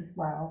legs as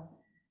well.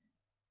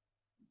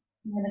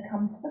 I'm going to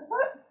come to the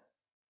foot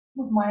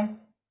with my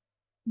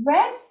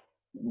red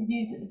that we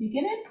used at the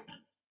beginning.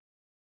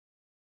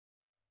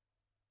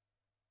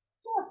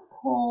 Just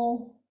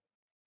pull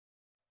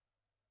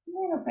a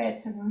little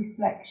bit of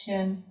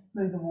reflection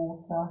through the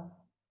water.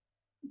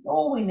 That's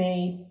all we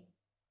need.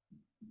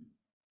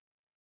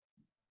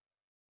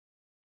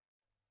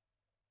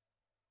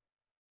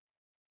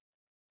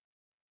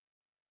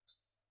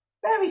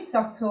 Very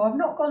subtle. I've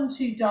not gone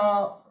too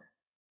dark.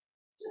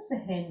 Just a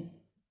hint.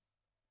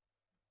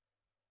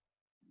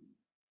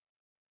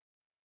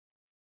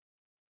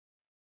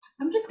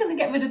 I'm just going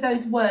to get rid of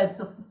those words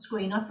off the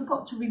screen. I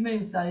forgot to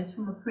remove those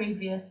from a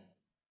previous.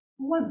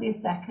 It won't be a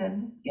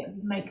second. Just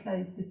make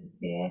those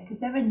disappear because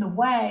they're in the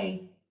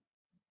way.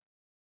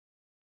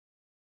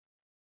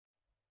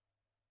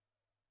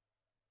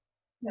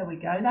 There we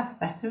go. That's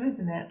better,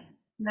 isn't it?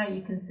 Now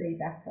you can see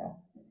better.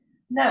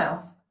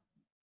 Now,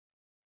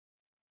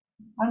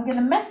 I'm going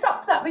to mess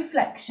up that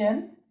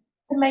reflection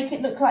to make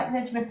it look like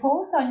there's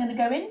ripples. So I'm going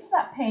to go into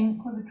that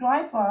pink with a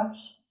dry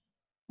brush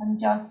and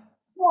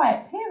just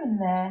swipe here and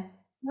there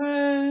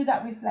through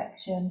that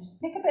reflection. Just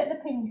pick a bit of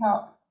the pink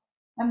up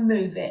and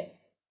move it.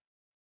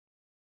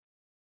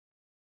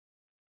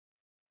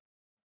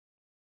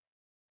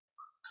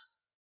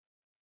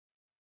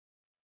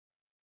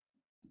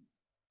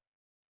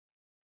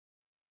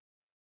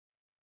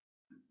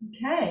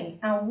 Okay,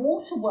 our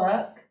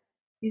waterwork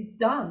is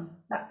done.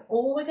 That's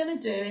all we're going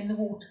to do in the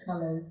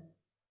watercolours.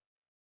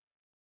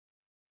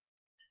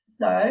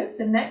 So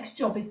the next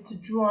job is to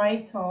dry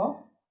it off.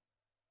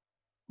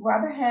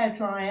 Grab a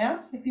hairdryer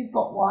if you've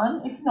got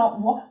one. If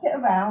not, waft it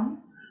around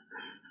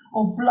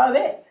or blow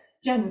it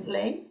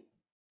gently.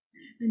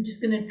 I'm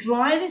just going to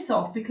dry this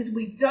off because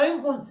we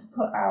don't want to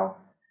put our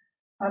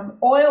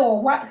oil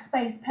or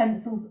wax-based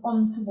pencils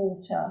onto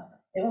water.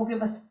 It will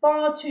give us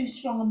far too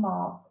strong a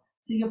mark.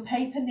 So your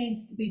paper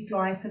needs to be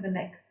dry for the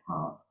next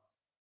part.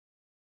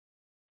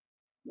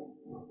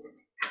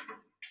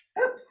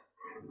 Oops.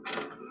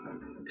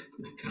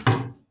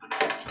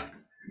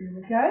 Here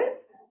we go.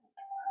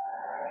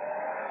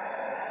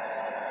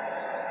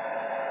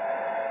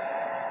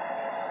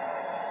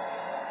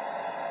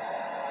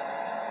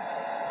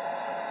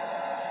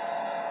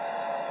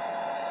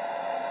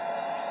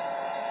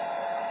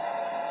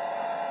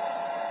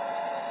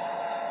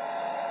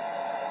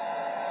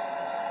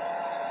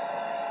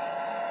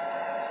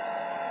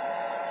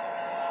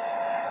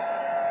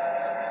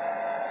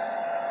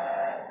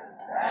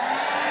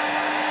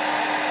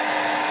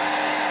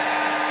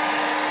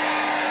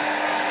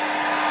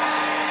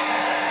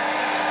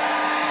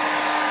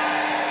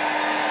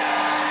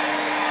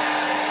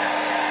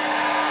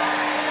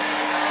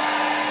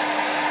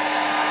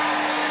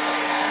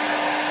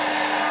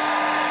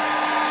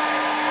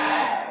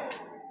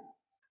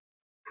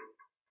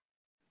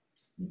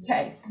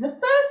 Okay, so the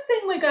first thing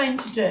we're going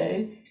to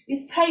do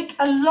is take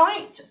a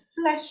light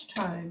flesh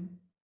tone.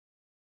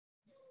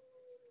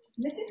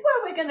 This is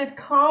where we're going to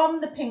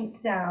calm the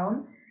pink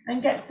down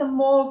and get some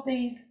more of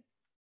these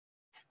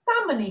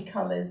salmony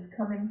colours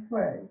coming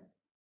through.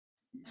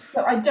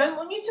 So I don't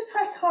want you to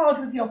press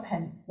hard with your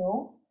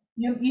pencil.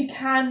 You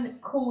can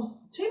cause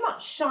too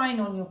much shine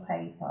on your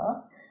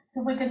paper.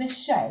 So we're going to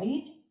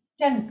shade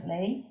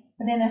gently,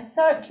 but in a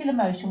circular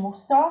motion. We'll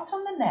start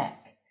on the neck.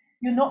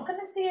 You're not going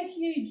to see a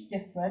huge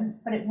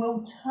difference, but it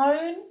will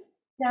tone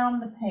down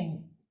the pink.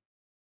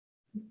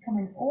 It's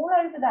coming all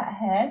over that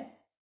head.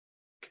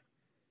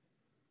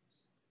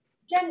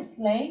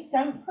 Gently,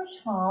 don't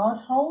push hard.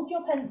 Hold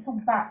your pencil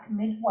back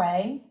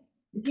midway.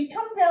 If you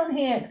come down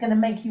here, it's going to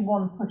make you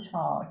want to push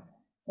hard.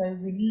 So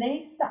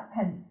release that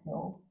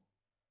pencil.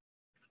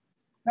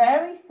 It's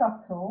very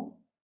subtle.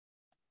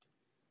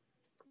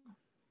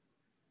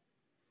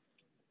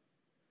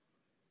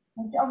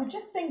 I was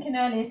just thinking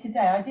earlier today,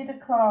 I did a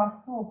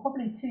class,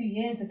 probably 2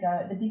 years ago,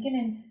 at the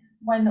beginning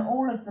when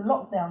all of the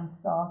lockdowns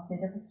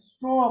started, of a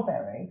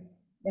strawberry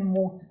in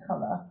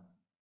watercolour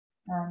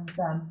and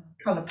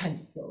colour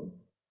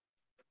pencils.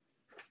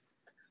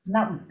 And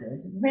that was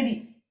good,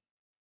 really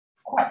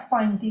quite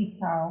fine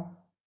detail.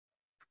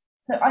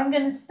 So I'm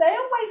going to stay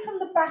away from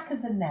the back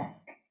of the neck.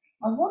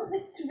 I want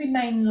this to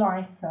remain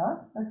lighter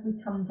as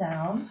we come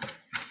down.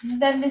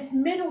 And then this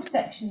middle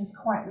section is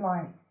quite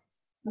light.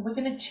 So we're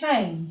going to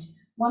change.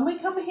 When we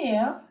come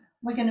here,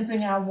 we're going to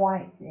bring our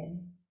white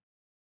in.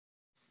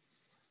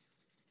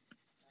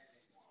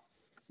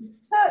 It's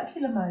a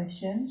circular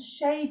motion,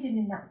 shading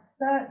in that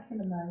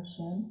circular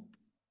motion.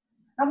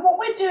 And what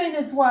we're doing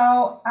as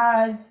well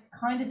as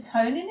kind of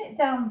toning it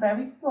down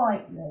very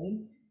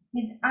slightly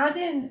is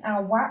adding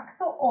our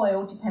wax or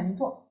oil, depends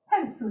what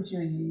pencils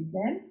you're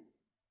using,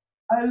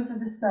 over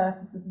the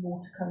surface of the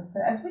watercolour. So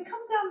as we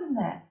come down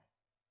the neck,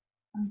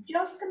 I'm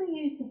just going to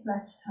use the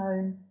flesh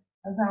tone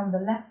around the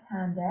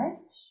left-hand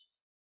edge.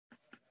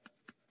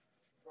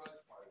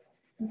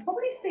 You'll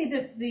probably see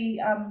that the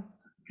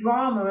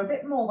drama a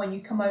bit more when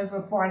you come over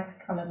a brighter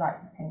colour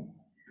like the pink.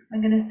 I'm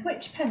going to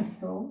switch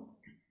pencils.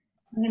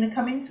 I'm going to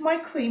come into my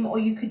cream, or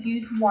you could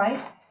use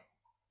white.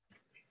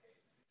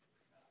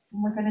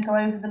 And we're going to go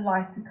over the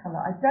lighter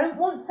colour. I don't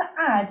want to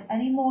add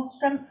any more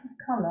strength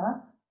of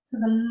colour to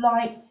the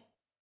light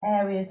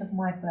areas of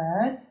my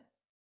bird.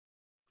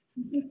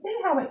 You can see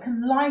how it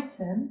can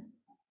lighten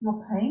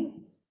your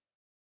paint.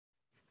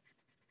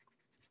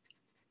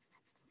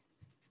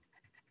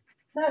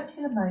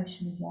 Circular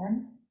motion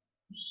again,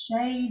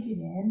 shading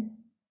in,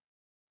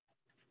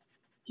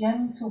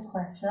 gentle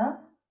pressure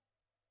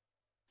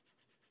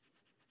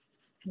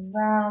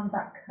around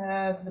that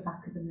curve at the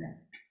back of the neck.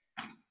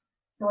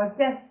 So I've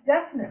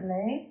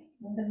definitely,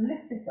 I'm going to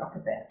lift this up a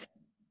bit.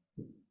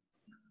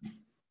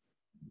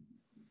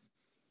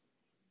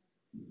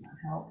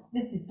 That helps.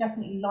 This is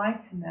definitely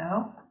lighter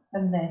now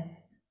than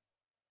this.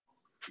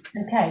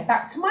 Okay,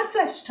 back to my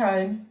flesh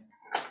tone.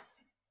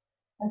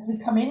 As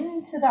we come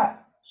into that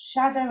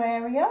shadow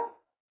area,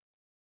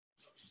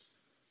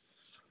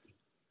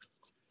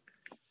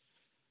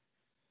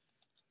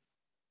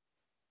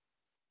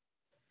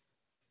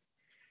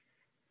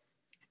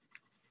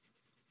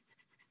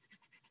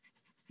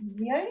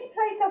 the only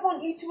place I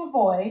want you to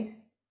avoid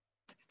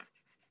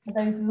are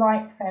those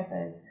light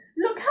feathers.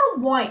 Look how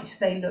white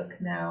they look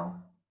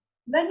now.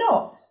 They're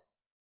not,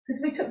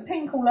 because we took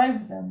pink all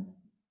over them.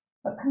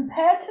 But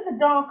compared to the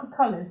darker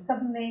colours,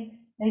 suddenly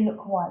they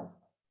look white.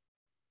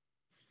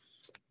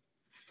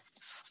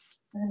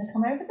 I'm going to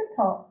come over the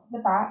top, the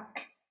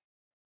back.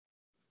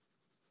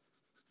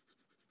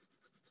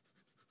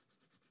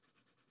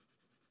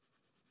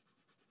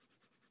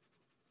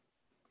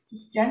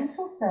 Just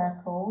gentle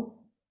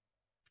circles.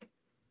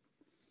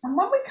 And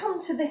when we come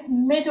to this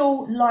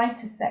middle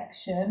lighter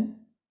section,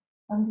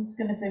 I'm just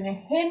going to bring a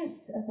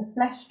hint of the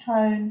flesh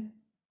tone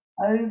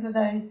over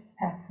those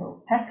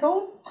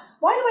petals.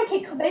 Why do I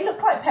keep, they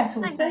look like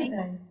petals, don't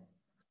they?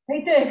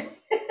 They do.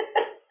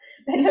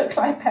 They look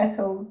like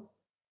petals.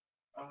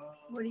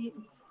 What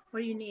do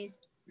you need?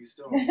 We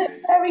still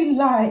very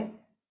light.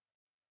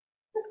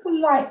 Just a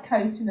light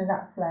coating of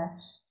that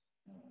flesh.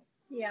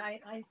 Yeah,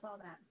 I saw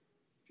that.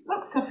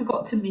 Oops, I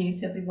forgot to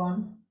mute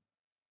everyone.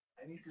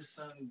 I need to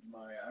send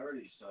I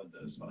already said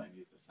this, but I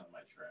need to send my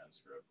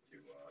transcript to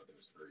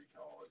those 3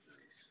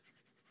 colleges.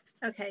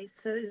 Okay,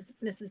 so is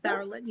Mrs.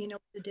 Bauer letting you know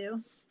what to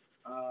do?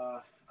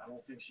 I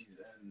don't think she's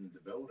in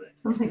the building.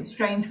 Something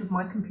strange with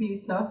my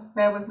computer.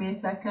 Bear with me a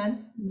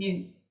second.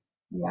 Mute.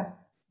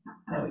 Yes.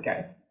 There we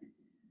go.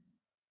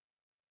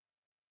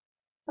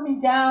 Coming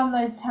down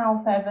those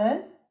towel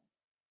feathers.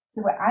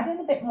 So we're adding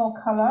a bit more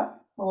colour,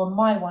 or on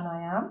my one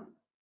I am.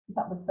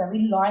 That was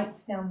very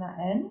light down that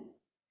end.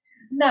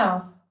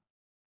 Now,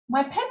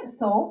 my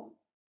pencil,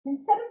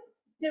 instead of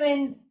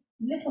doing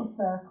little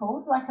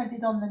circles like I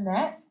did on the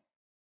neck,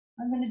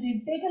 I'm going to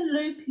do bigger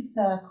loopy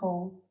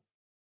circles.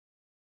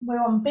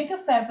 We're on bigger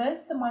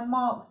feathers, so my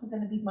marks are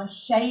going to be, my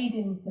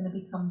shading is going to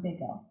become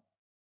bigger.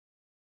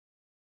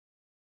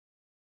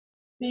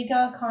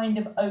 Bigger kind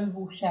of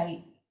oval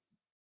shapes.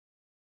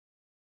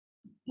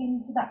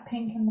 Into that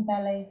pink in the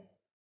belly.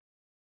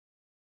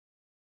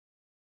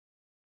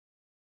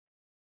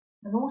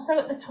 And also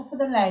at the top of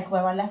the leg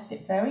where I left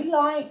it very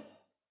light,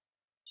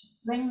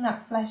 just bring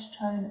that flesh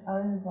tone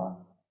over.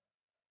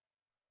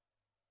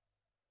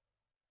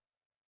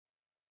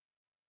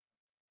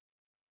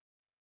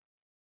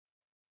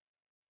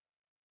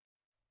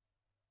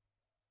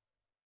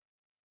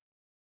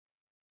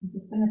 I'm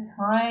just going to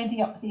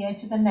tidy up the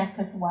edge of the neck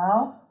as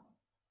well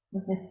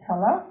with this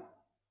colour.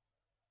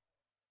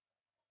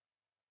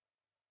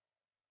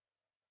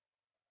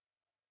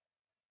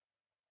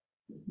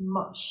 It's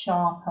much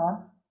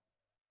sharper.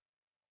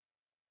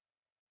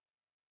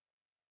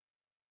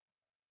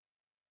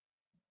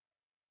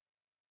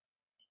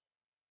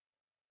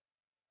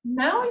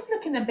 Now it's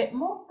looking a bit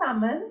more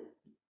salmon.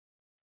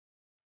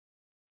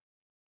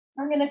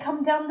 I'm going to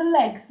come down the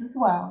legs as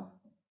well,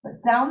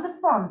 but down the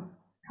front.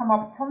 Come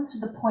up onto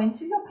the point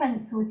of your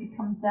pencil as you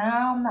come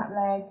down that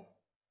leg,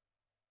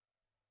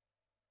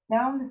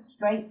 down the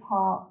straight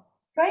part,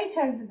 straight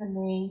over the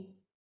knee.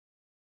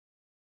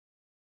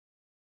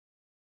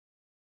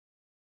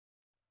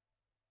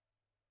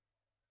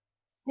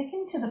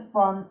 Sticking to the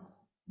front,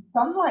 the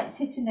sunlight's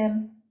hitting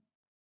him,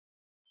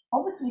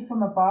 obviously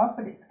from above,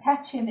 but it's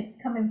catching, it's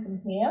coming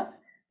from here.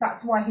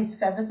 That's why his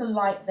feathers are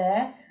light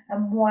there,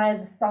 and why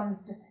the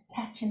sun's just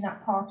catching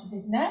that part of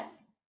his neck.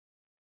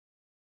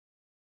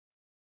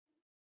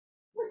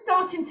 We're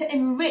starting to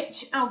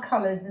enrich our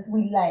colours as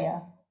we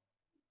layer.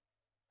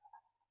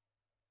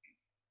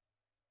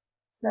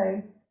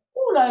 So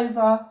all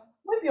over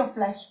with your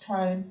flesh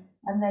tone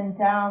and then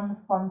down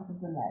the front of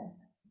the legs.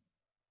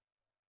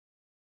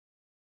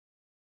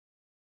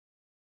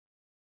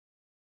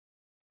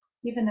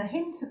 Giving a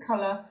hint of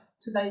colour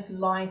to those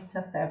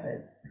lighter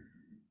feathers.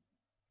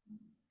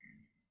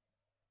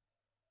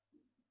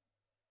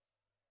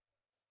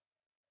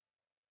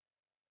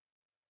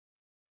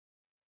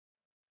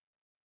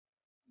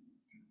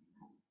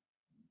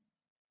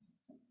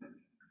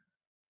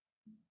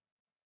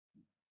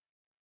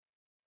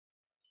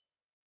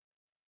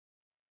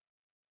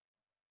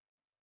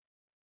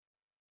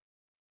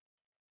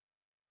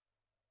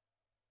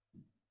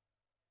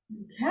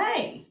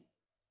 Okay,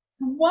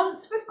 so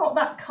once we've got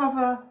that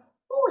cover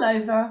all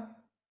over,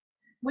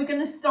 we're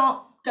going to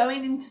start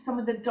going into some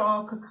of the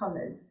darker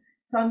colours.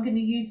 So I'm going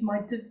to use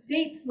my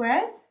deep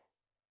red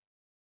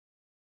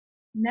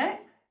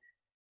next,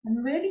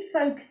 and really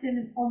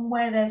focusing on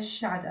where there's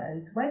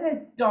shadows, where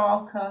there's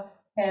darker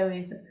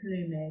areas of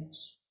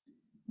plumage.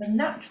 The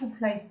natural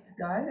place to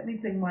go. Let me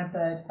bring my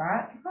bird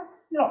back. If I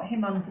slot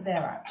him under there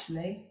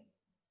actually.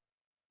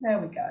 There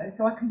we go,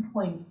 so I can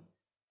point.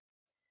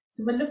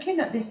 So we're looking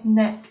at this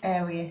neck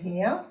area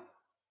here.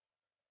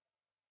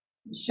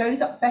 It shows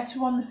up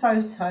better on the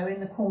photo in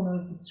the corner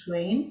of the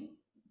screen,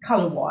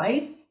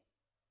 colour-wise.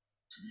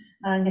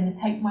 And I'm going to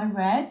take my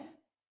red.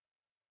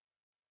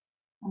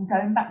 I'm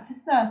going back to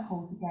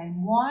circles again.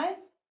 Why?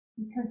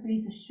 Because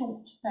these are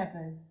short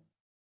feathers.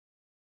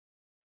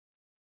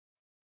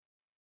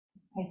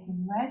 Just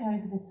taking red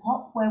over the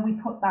top where we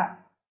put that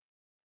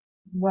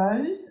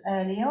rose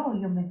earlier, or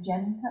your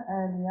magenta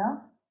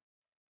earlier.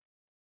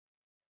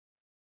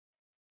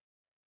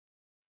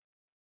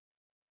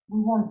 We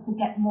want to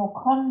get more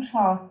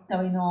contrast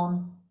going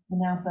on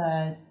in our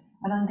bird.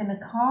 And I'm going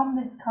to calm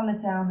this colour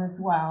down as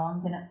well.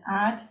 I'm going to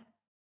add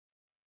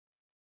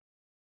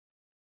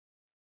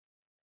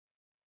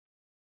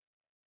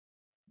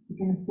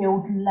we're going to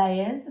build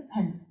layers of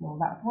pencil.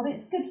 That's what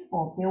it's good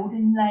for,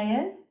 building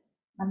layers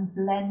and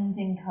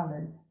blending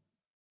colours.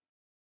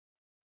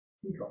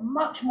 So he's got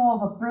much more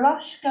of a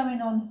blush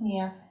going on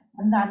here,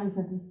 and that is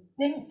a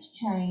distinct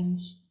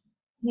change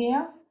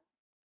here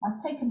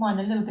I've taken mine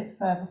a little bit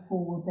further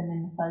forward than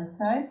in the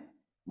photo,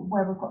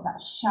 where we've got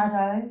that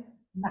shadow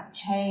and that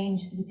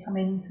change as we come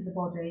into the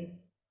body.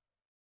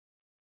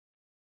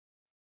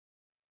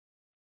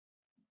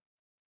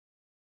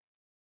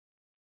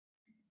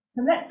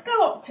 So let's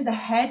go up to the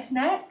head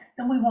next,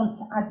 and we want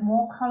to add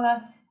more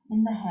colour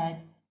in the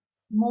head.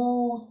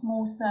 Small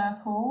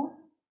circles.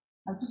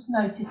 I've just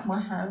noticed my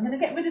hand. I'm going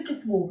to get rid of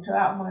this water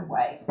out of my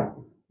way.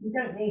 We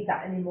don't need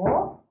that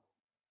anymore.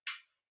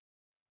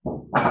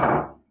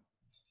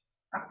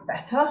 That's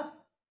better.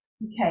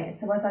 Okay,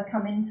 so as I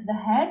come into the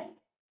head,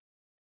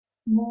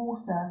 small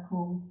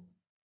circles,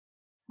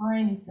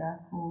 tiny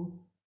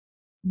circles.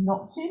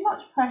 Not too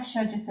much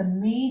pressure, just a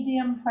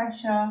medium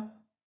pressure.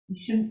 You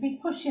shouldn't be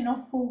pushing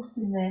or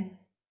forcing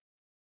this.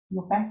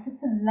 You're better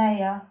to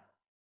layer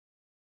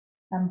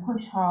than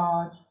push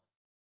hard.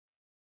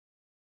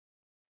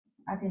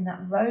 Adding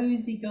that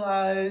rosy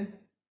glow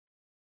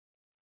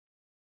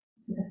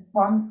to the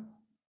front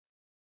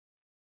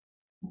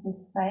of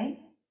his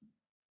face.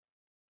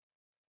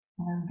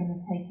 And I'm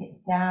going to take it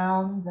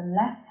down the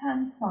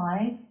left-hand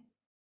side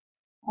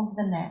of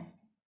the neck.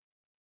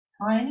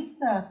 Tiny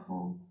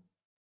circles.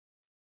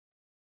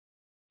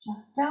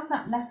 Just down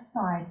that left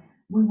side.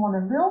 We want a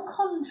real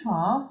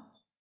contrast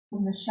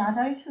from the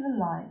shadow to the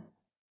light.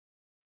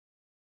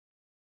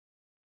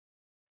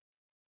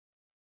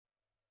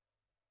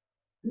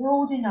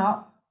 Building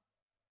up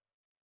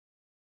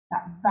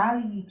that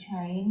value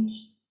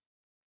change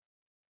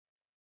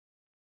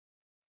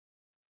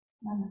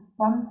down the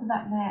front of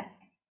that neck.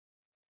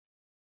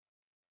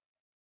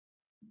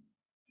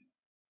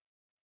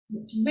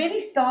 It's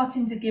really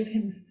starting to give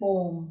him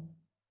form.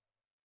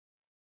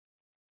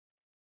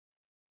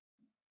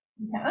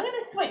 Okay, I'm going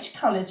to switch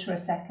colours for a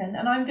second,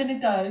 and I'm going to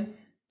go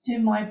to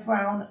my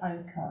brown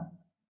ochre.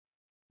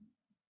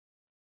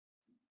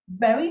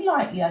 Very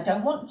lightly, I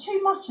don't want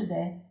too much of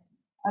this.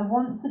 I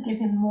want to give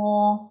him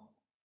more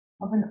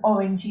of an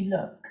orangey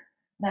look.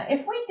 Now,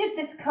 if we did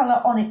this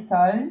colour on its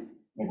own,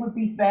 it would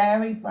be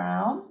very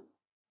brown.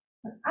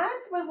 But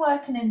as we're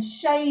working and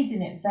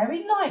shading it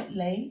very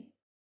lightly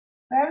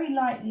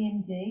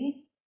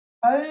indeed,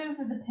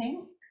 over the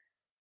pinks,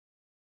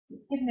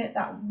 it's giving it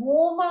that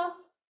warmer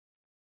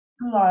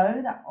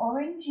glow, that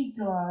orangey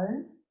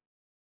glow.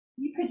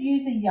 You could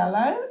use a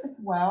yellow as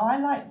well. I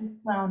like this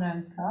brown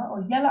ochre,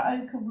 or yellow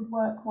ochre would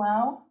work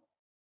well.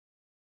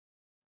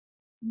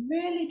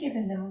 Really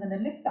giving them, I'm going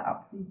to lift that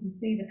up so you can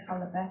see the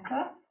colour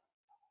better.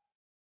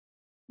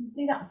 You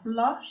see that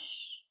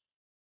blush?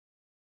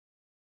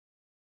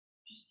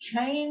 Just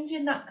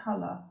changing that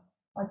colour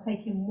by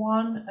taking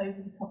one over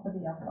the top of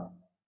the other.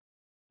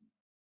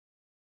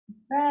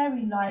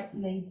 Very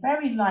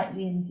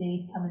lightly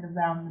indeed coming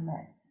around the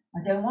neck.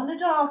 I don't want to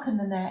darken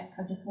the neck,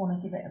 I just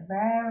want to give it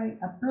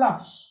a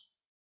blush,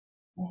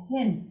 a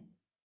hint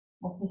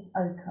of this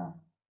ochre.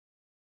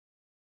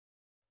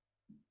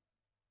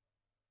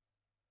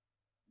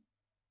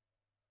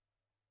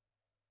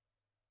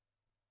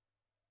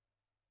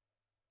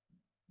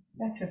 It's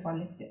better if I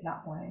lift it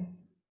that way.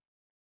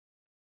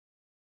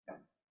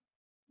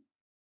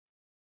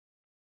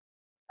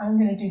 I'm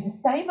going to do the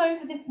same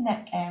over this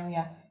neck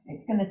area.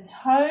 It's going to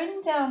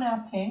tone down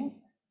our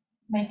pinks,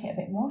 make it a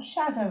bit more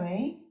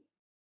shadowy.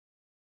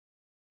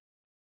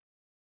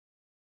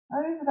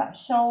 Over that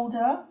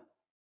shoulder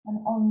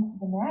and onto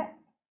the neck.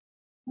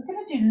 We're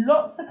going to do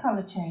lots of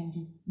colour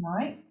changes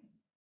tonight.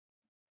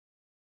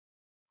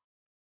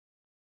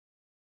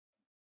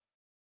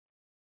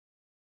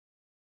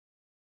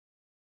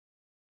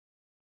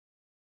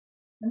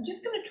 I'm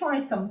just going to try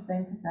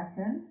something for a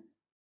second.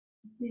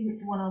 See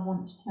which one I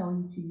want to tell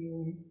you to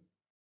use.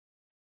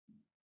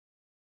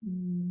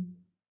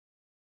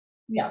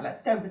 Yeah,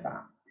 let's go with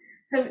that.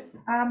 So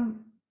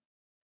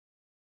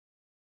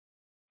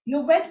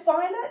your red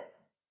violet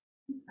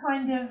is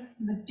kind of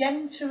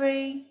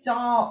magenta-y,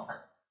 dark,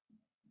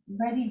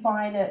 reddy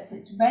violet.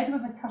 It's red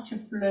with a touch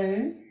of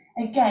blue.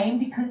 Again,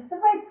 because the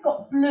red's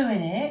got blue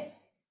in it,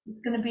 it's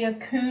going to be a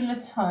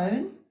cooler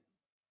tone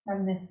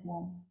than this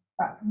one.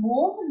 That's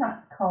warm and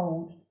that's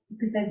cold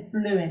because there's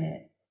blue in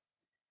it.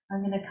 I'm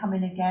going to come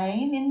in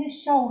again in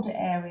this shoulder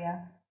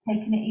area,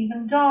 taking it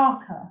even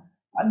darker.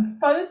 I'm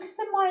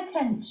focusing my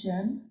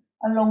attention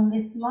along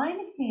this line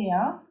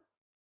here,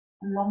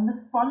 along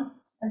the front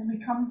as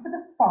we come to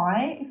the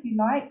thigh, if you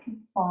like, his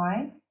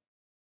thigh,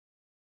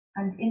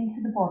 and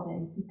into the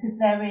body, because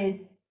there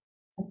is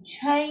a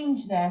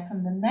change there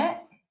from the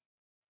neck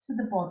to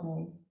the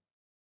body.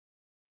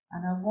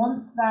 And I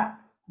want that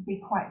to be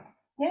quite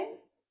distinct.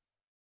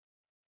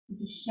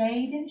 Just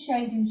shading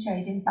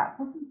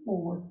backwards and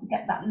forwards to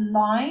get that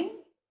line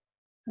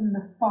from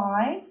the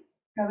thigh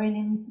going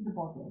into the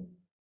body.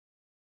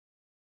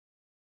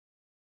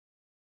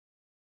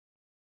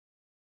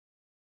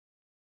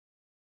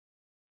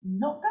 I'm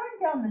not going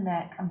down the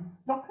neck, I'm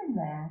stopping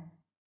there.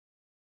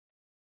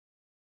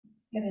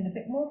 Just getting a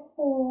bit more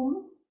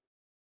form.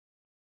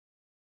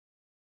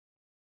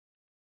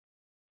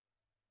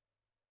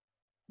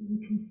 So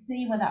you can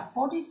see where that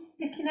body's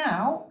sticking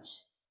out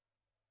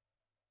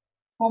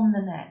from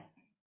the neck.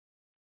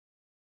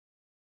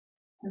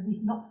 So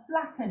he's not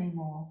flat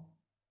anymore.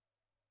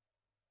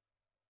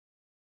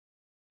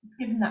 Just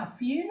give him that a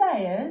few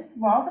layers,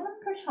 rather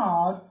than push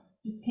hard,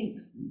 just keep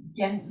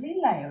gently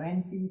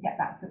layering so you get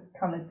that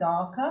colour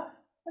darker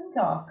and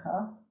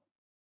darker.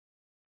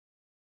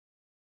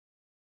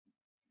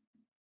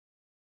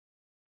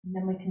 And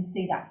then we can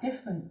see that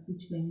difference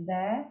between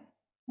there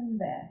and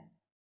there,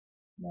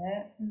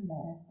 there and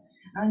there.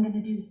 I'm going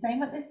to do the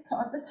same at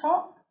the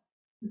top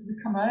as we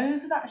come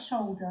over that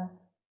shoulder,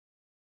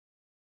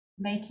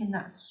 making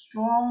that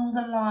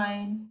stronger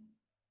line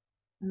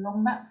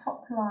along that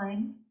top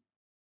line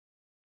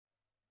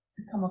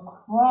to come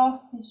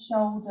across his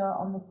shoulder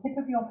on the tip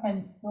of your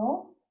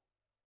pencil.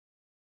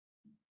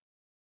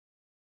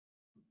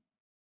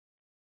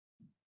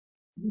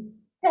 We're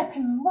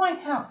stepping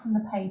right out from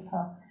the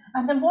paper.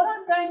 And then what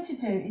I'm going to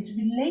do is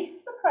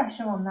release the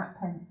pressure on that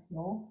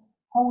pencil,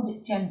 hold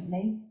it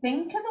gently,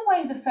 think of the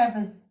way the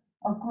feathers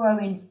are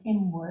growing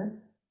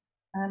inwards.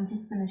 I'm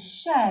just going to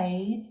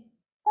shade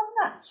from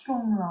that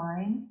strong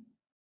line,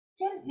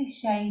 gently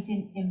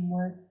shading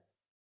inwards.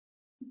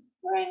 Just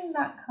bring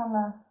that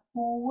colour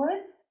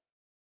forward,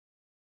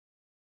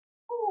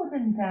 forward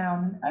and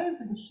down and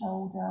over the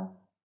shoulder.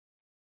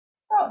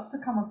 Starts to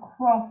come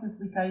across as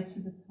we go to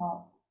the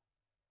top.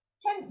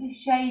 Gently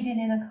shading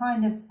in a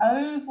kind of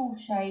oval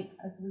shape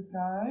as we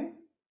go.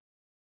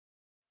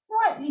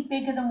 Slightly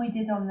bigger than we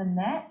did on the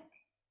neck.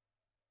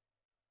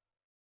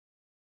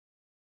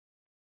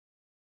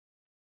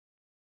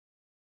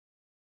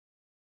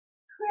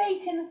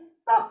 Creating a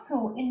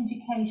subtle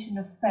indication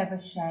of feather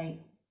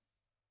shapes.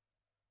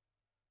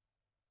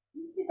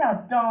 This is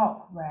our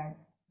dark red,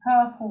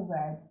 purple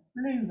red,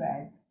 blue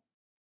red.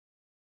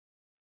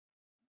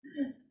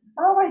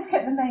 I always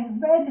get the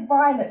name red,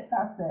 violet,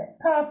 that's it.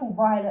 Purple,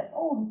 violet,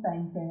 all the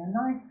same thing. A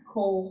nice,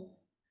 cool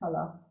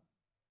colour.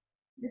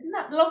 Isn't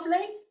that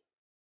lovely?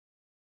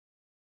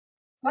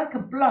 It's like a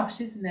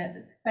blush, isn't it?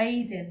 That's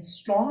fading,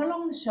 strong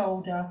along the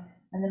shoulder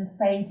and then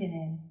fading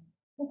in.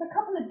 There's a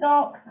couple of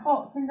dark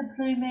spots in the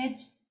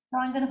plumage, so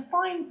I'm going to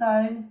find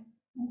those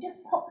and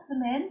just pop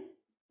them in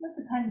with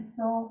the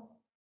pencil.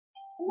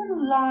 A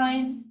little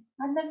line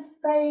and then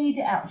fade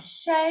it out.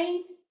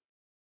 Shade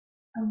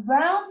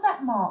around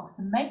that mark,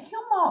 so make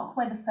your mark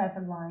where the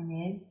feather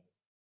line is.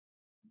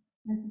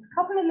 There's a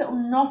couple of little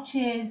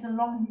notches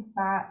along his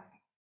back.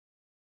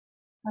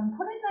 So I'm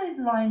putting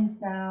those lines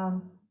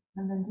down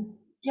and then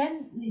just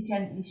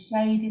gently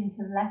shade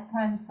into the left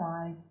hand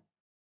side.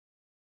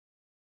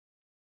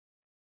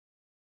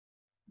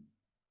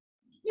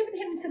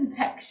 Giving him some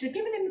texture,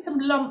 giving him some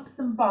lumps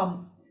and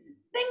bumps.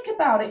 Think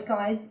about it,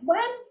 guys.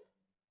 When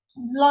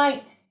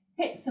light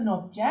hits an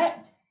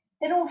object,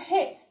 it'll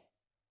hit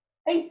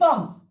a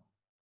bump.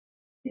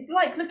 It's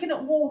like looking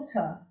at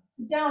water.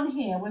 So down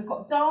here we've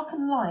got dark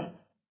and light.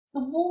 So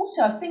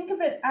water, think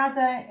of it as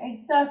a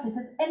surface,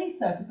 as any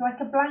surface, like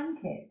a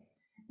blanket.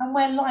 And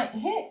where light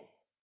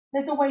hits,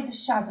 there's always a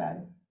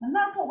shadow. And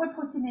that's what we're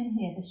putting in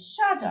here, the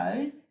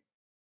shadows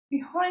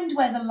behind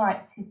where the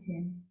light's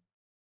hitting.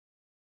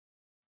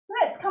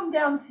 Let's come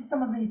down to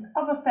some of these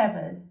other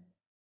feathers.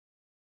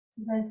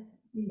 So there's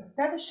these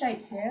feather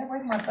shapes here.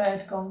 Where's my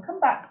bird gone? Come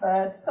back,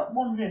 bird. Stop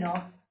wandering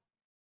off.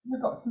 So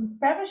we've got some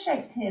feather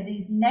shapes here,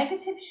 these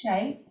negative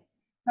shapes.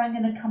 So I'm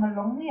going to come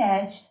along the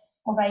edge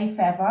of a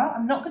feather.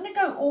 I'm not going to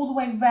go all the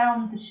way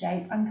round the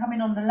shape. I'm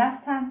coming on the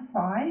left-hand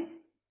side.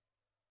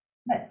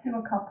 Let's do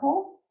a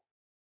couple.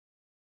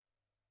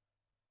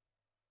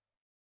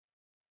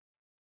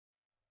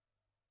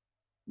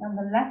 On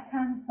the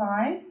left-hand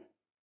side.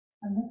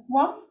 And this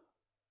one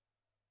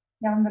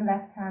down the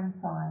left-hand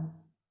side.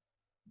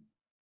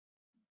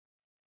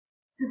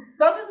 So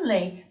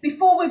suddenly,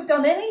 before we've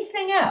done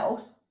anything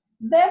else,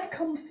 they've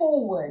come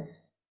forward.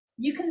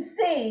 You can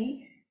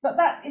see that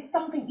that is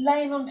something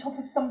laying on top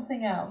of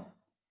something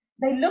else.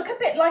 They look a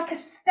bit like a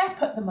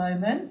step at the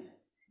moment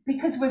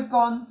because we've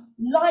gone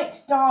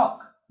light,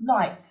 dark,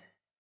 light.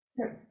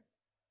 So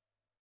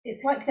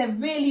it's like they're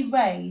really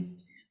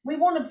raised. We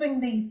want to bring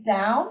these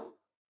down,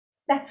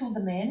 settle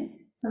them in.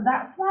 So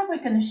that's why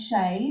we're going to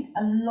shade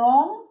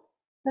along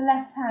the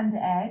left-hand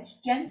edge,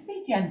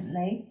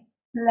 gently,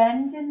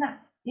 blending that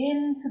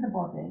into the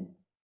body.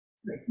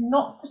 So it's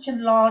not such a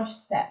large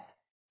step.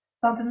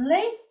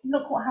 Suddenly,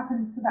 look what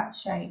happens to that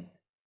shape.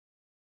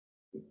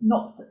 It's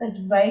not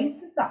as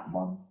raised as that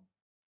one.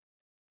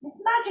 It's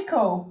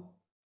magical.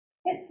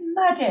 It's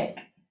magic.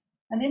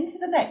 And into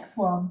the next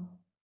one.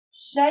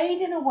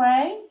 Shading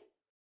away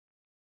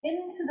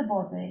into the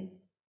body.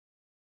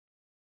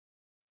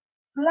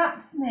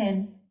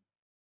 Flattening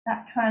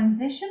that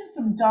transition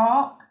from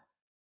dark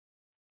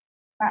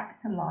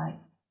back to light.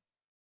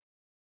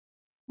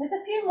 There's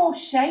a few more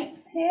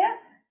shapes here.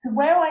 So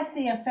where I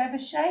see a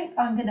feather shape,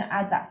 I'm going to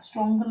add that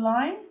stronger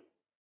line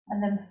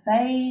and then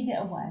fade it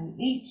away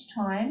each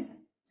time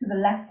to the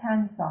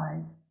left-hand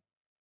side.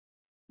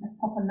 Let's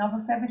pop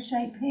another feather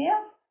shape here.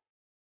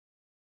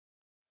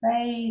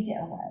 Fade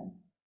it away.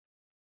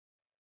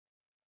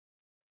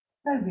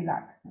 So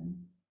relaxing.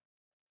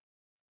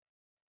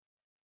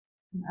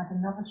 And add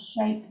another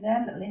shape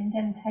there, little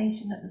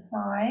indentation at the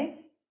side.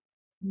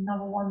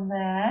 another one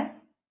there,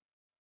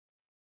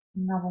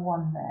 another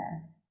one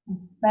there,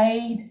 and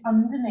fade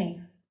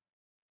underneath.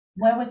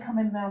 Where we're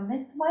coming round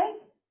this way,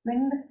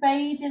 bring the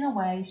fade in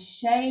away,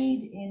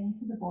 shade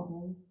into the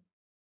body.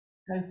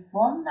 Go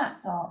from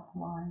that dark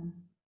line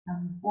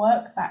and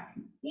work back,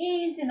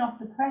 easing off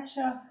the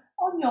pressure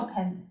on your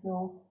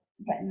pencil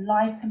to get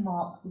lighter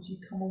marks as you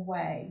come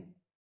away.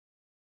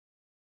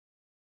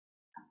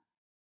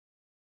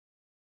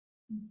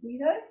 You see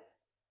those?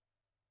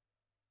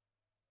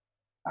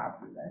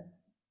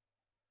 Fabulous.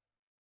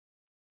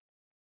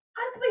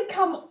 As we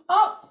come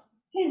up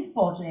his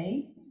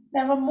body,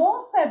 there are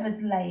more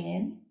feathers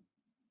laying,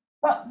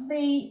 but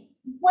the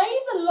way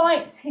the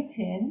light's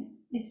hitting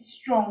is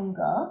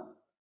stronger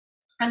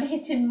and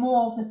hitting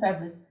more of the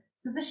feathers.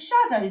 So the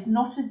shadow is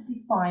not as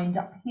defined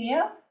up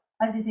here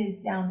as it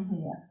is down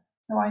here.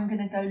 So I'm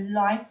going to go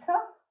lighter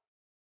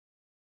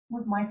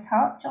with my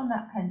touch on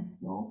that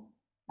pencil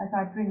as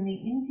I bring the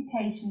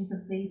indications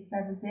of these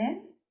feathers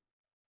in.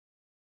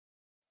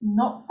 It's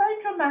not so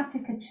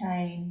dramatic a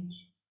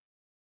change,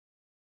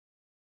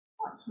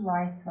 much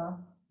lighter.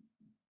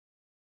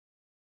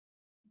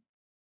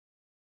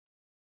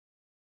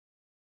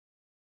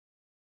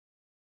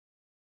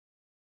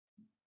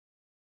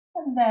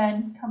 And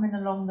then coming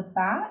along the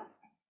back,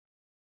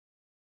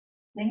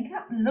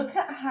 look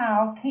at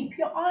how, keep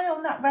your eye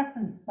on that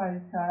reference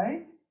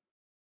photo.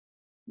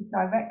 The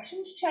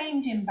direction's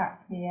changing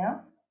back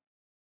here.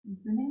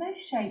 And bringing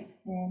those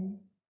shapes in.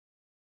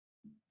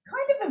 It's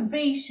kind of a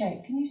V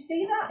shape. Can you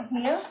see that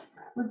here?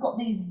 We've got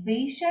these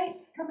V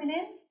shapes coming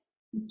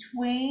in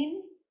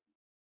between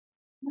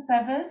the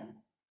feathers.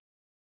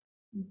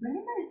 And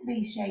bringing those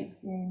V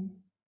shapes in.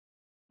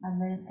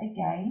 And then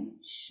again,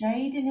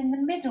 shading in the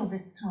middle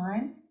this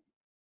time.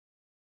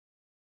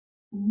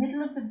 The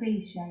middle of the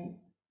V shape.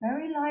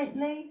 Very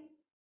lightly,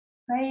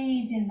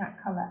 fading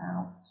that colour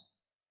out.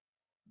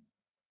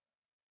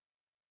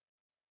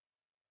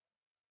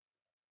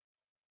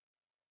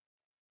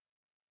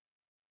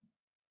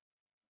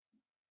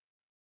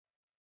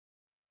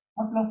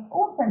 I've lost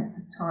all sense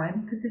of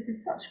time because this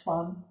is such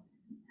fun.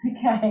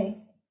 Okay.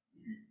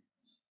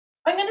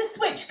 I'm going to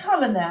switch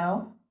colour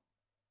now.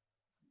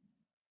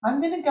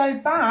 I'm going to go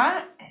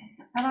back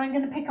and I'm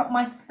going to pick up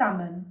my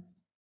salmon.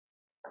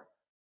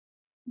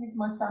 Here's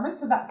my salmon.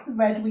 So that's the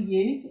red we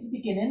used at the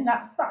beginning.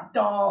 That's that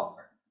dark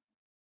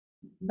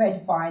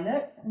red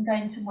violet. I'm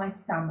going to my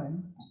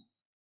salmon.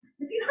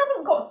 If you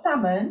haven't got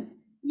salmon,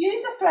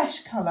 use a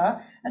flesh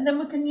colour and then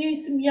we can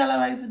use some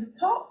yellow over the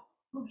top.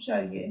 I'll show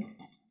you.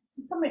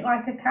 So something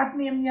like a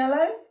cadmium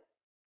yellow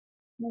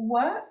will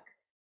work.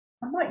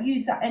 I might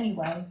use that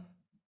anyway.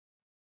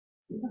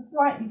 So it's a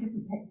slightly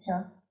different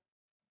picture.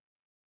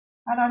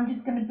 And I'm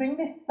just going to bring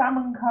this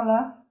salmon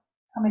colour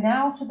coming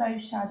out of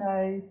those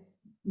shadows.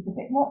 It's a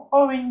bit more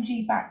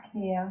orangey back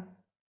here.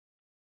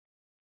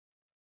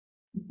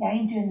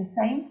 Again, doing the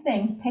same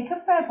thing. Pick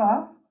a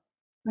feather,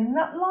 bring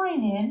that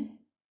line in,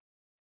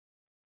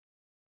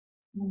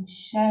 and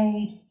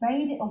shade,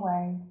 fade it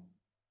away.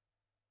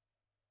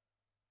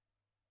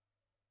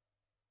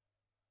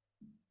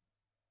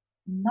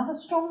 Another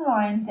strong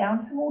line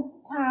down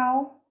towards the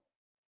towel.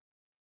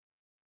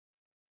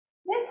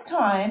 This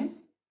time,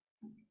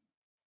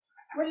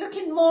 we're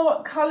looking more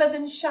at colour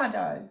than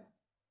shadow.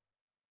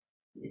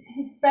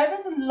 His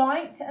feathers are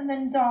light and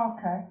then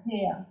darker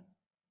here.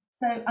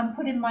 So I'm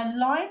putting my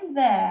line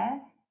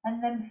there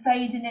and then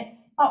fading it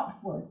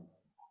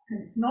upwards.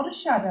 Because it's not a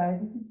shadow,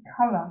 this is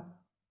colour.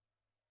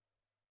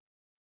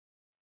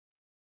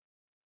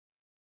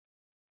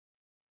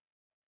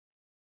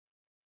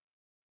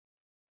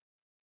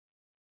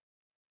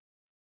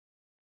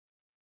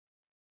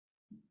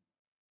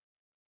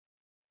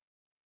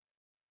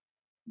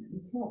 Let me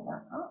tilt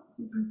that up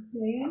so you can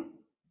see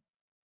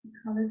the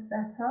colours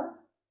better.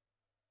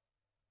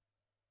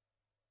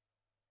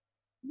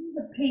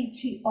 The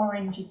peachy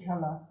orangey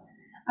colour.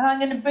 And I'm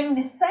going to bring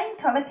this same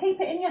colour, keep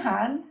it in your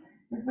hand,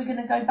 because we're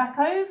going to go back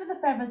over the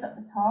feathers at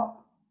the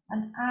top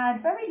and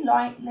add very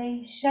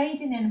lightly,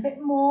 shading in a bit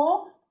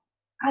more,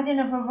 adding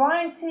a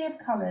variety of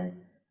colours.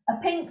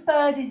 A pink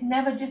bird is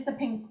never just a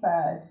pink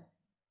bird.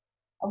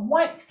 A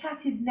white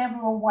cat is never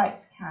a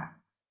white cat.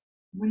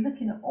 We're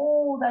looking at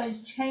all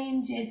those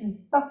changes and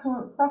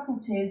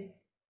subtleties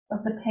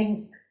of the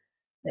pinks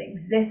that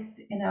exist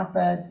in our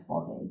bird's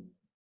body.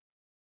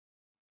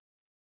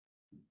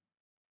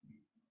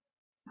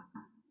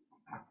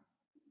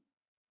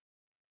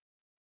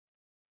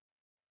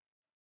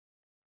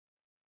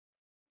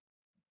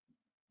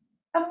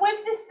 And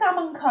with this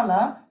salmon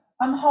colour,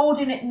 I'm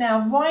holding it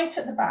now right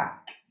at the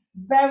back,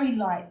 very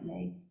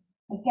lightly.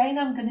 Again,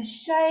 I'm going to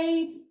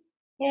shade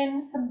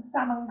in some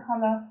salmon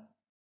colour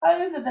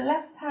over the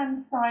left-hand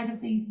side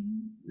of these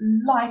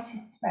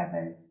lightest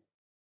feathers.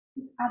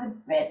 Just add a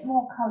bit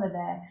more colour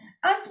there.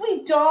 As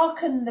we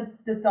darken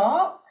the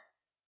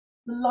darks,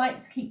 the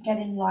lights keep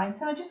getting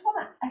lighter. I just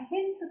want a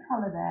hint of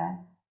colour there.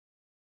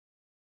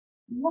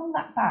 Along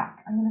that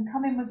back, I'm going to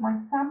come in with my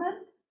salmon,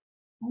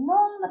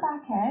 along the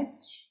back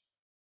edge,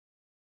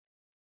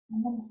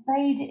 and then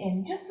fade it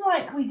in, just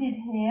like we did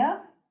here.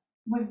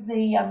 with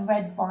the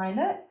red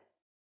violet.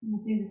 And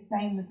we'll do the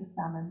same with the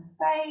salmon.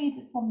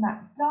 Fade from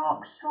that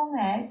dark, strong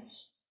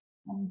edge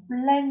and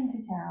blend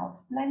it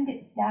out. Blend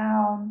it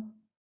down.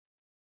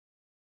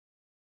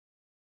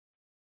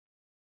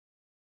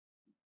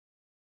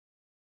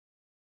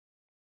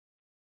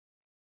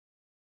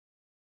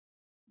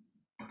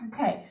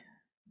 Okay,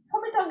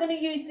 promise I'm going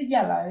to use the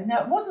yellow.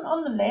 Now, it wasn't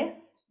on the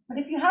list, but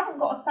if you haven't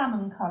got a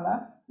salmon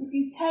colour,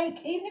 even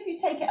if you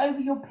take it over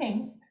your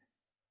pinks,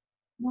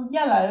 your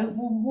yellow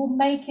will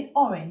make it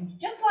orange.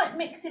 Just like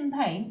mixing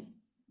paints,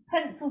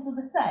 pencils are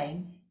the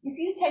same. If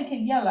you take a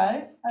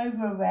yellow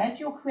over a red,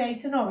 you'll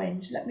create an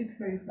orange. Let me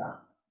prove that.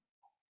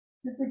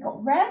 So if we've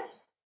got red,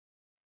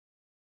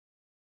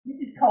 this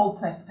is cold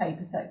pressed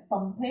paper, so it's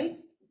bumpy.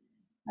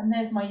 And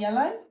there's my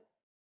yellow.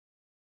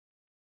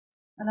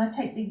 And I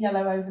take the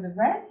yellow over the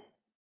red.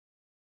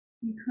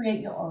 You create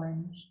your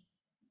orange.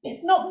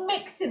 It's not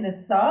mixing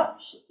as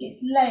such, it's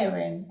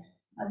layering.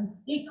 And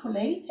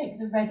equally, take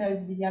the red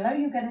over the yellow,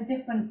 you'll get a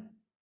different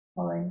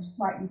orange,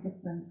 slightly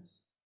different.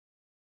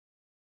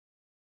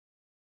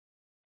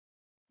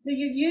 So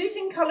you're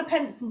using colour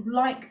pencils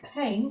like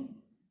paint,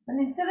 and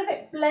instead of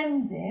it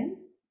blending,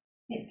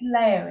 it's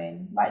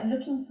layering, like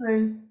looking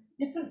through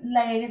different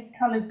layered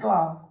coloured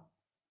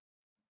glass.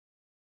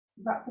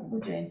 So that's what we're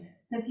doing.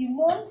 So if you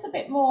want a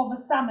bit more of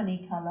a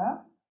salmony colour,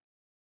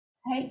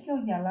 take your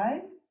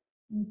yellow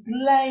and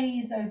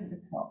glaze over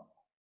the top.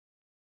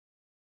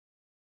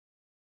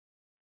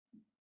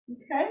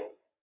 Okay?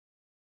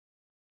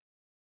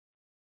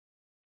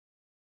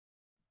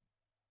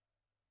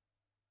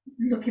 It's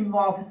looking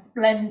rather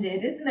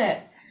splendid, isn't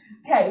it?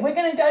 Okay, we're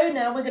going to go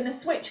now. We're going to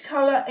switch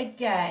colour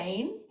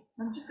again.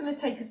 I'm just going to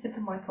take a sip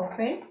of my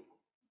coffee.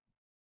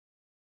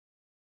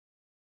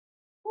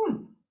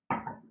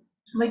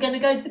 We're going to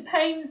go to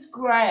Paynes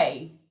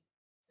Grey.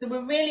 So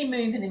we're really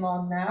moving him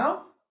on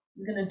now.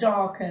 We're going to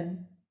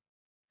darken.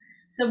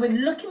 So we're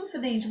looking for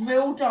these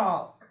real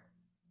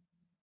darks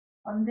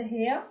under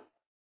here,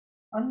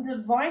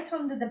 right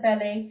under the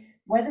belly,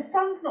 where the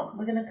sun's not.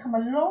 We're going to come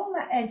along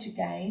that edge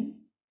again,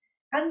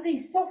 and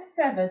these soft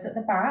feathers at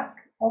the back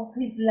of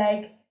his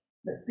leg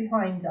that's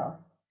behind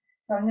us.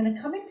 So I'm going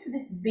to come into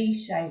this V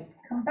shape,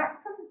 come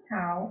back from the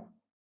towel,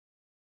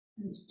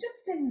 and it's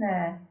just in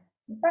there.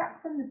 So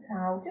back from the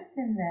towel, just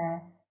in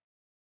there.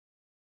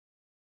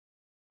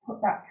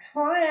 Put that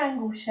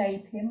triangle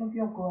shape in with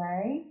your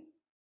grey.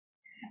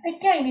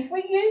 Again, if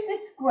we use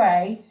this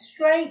grey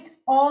straight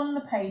on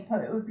the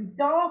paper, it would be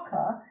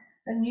darker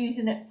than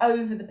using it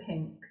over the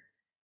pinks.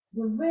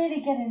 So we're really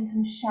getting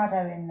some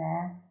shadow in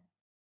there.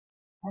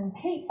 And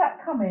keep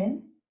that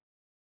coming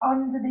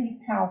under these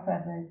towel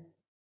feathers.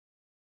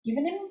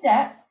 Giving him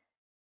depth,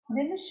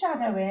 putting the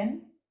shadow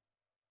in.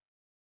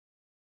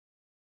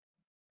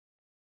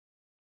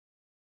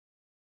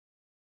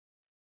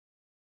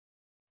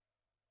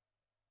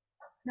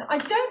 Now, I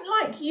don't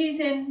like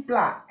using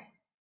black.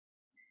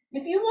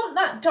 If you want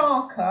that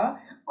darker,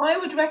 I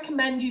would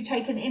recommend you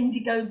take an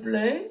indigo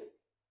blue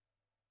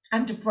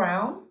and a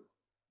brown.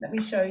 Let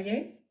me show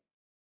you.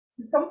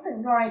 So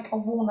something like a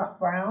walnut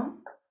brown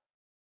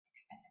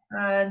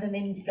and an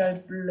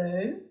indigo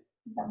blue.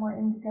 Is that my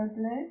indigo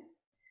blue?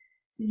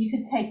 So you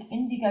could take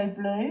indigo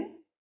blue,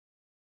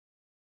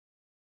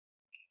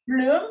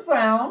 blue and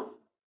brown,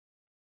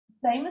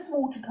 same as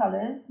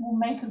watercolours, will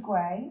make a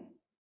grey.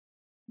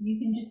 You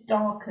can just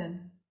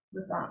darken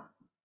with that.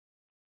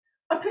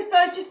 I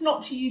prefer just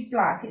not to use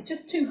black, it's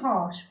just too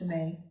harsh for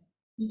me.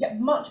 You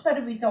get much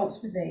better results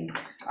with these.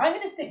 I'm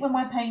going to stick with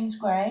my Paynes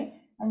Grey.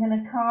 I'm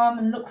going to come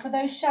and look for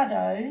those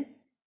shadows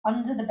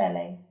under the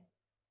belly,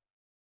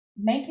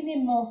 making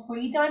him more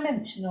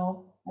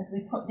three-dimensional as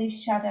we put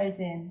these shadows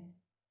in.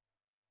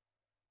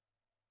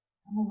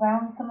 Come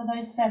around some of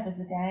those feathers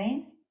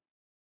again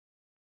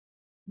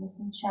with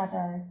some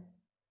shadow.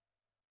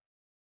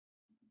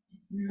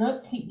 Just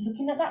look, keep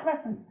looking at that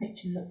reference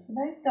picture, look for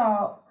those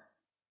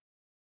darks.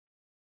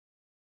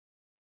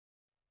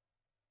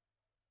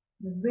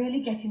 We're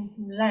really getting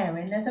some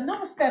layering. There's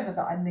another feather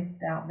that I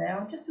missed out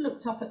there. I just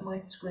looked up at my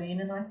screen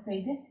and I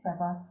see this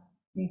feather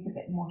needs a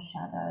bit more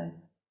shadow.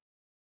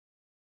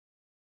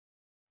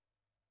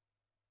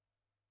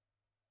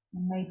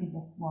 And maybe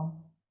this one.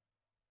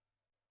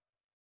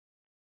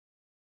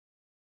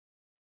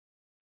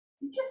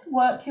 You just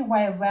work your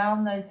way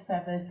around those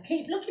feathers.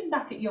 Keep looking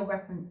back at your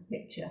reference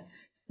picture.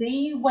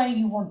 See where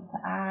you want to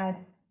add.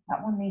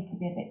 That one needs to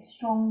be a bit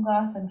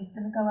stronger, so I'm just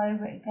going to go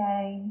over it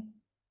again.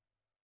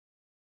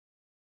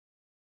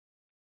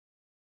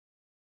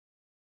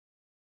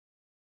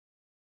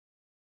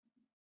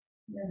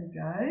 There we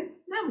go.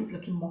 Now he's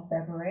looking more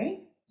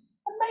feathery.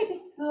 And maybe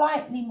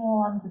slightly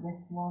more under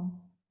this one.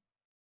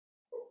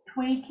 Just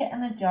tweak it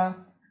and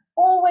adjust.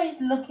 Always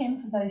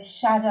looking for those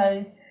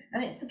shadows.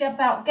 And it's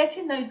about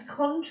getting those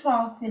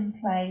contrasts in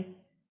place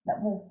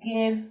that will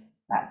give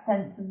that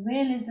sense of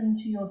realism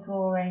to your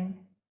drawing.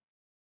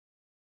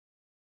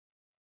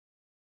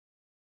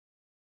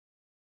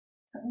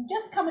 And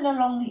just coming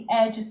along the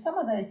edge of some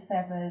of those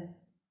feathers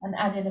and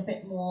adding a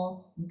bit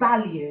more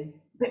value,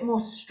 a bit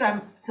more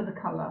strength to the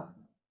colour.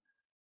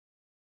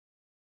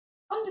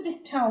 under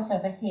this towel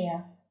feather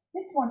here.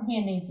 This one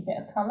here needs a bit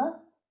of colour.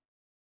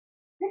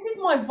 This is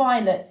my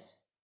violet,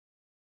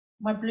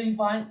 my blue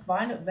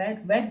violet,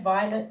 red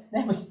violet,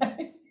 there we go.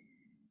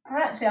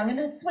 And actually I'm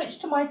going to switch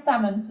to my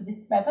salmon for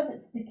this feather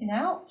that's sticking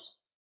out.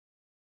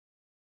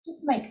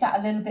 Just make that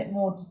a little bit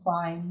more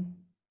defined.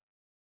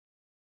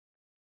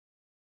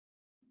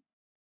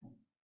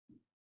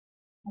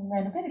 And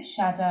then a bit of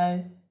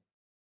shadow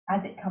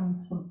as it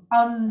comes from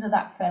under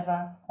that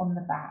feather on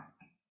the back.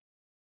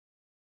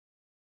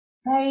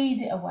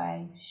 Fade it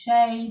away,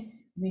 shade,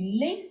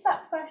 release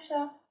that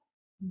pressure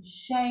and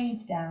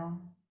shade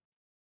down.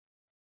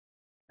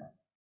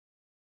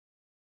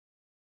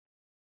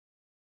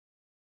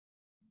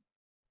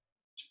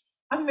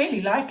 I'm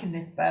really liking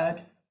this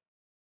bird,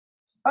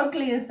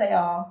 ugly as they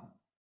are.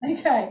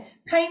 Okay,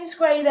 Paynes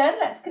Grey then,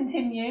 let's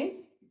continue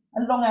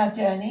along our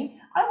journey.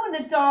 I want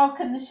to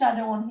darken the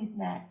shadow on his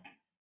neck.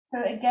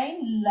 So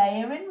again,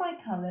 layer in my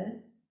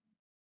colours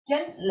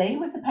gently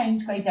with the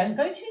Paynes Grey, don't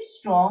go too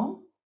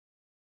strong.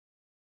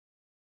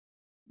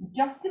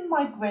 Adjusting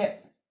my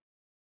grip,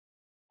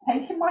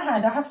 taking my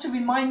hand, I have to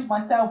remind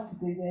myself to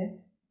do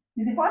this,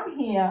 because if I'm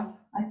here,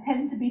 I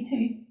tend to be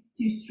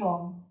too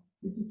strong.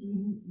 So just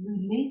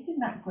releasing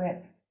that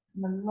grip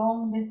from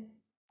along this,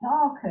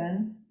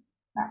 darken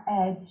that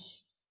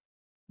edge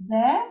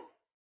there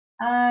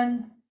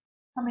and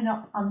coming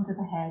up under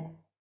the head.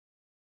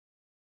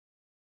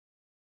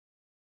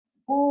 It's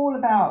all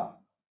about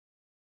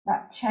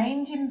that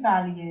change in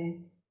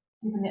value,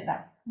 giving it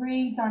that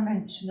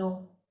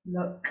three-dimensional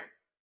look.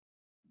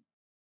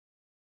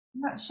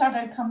 And that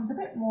shadow comes a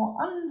bit more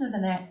under the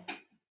neck,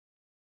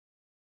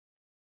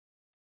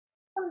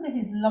 under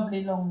his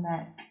lovely long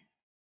neck.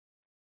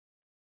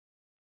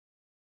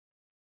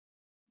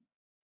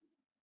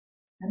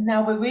 And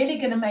now we're really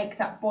going to make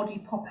that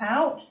body pop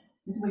out,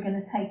 is we're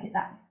going to take it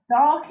that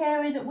dark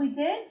area that we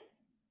did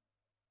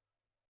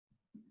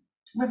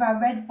with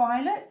our red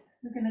violet.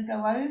 We're going to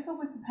go over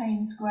with the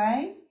Paynes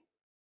Grey,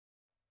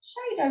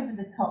 shade over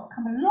the top,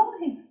 come along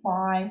his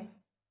thigh,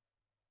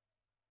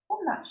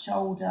 on that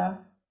shoulder,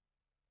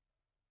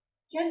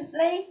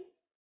 gently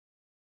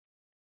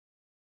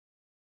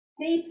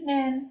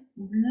deepening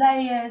with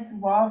layers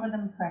rather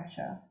than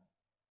pressure.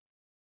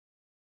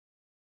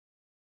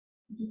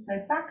 Just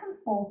go back and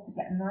forth to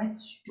get a nice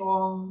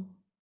strong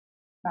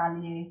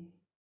value.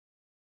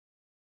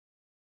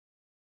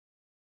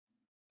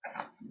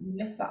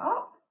 Lift that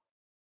up.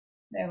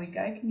 There we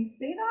go. Can you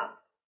see that?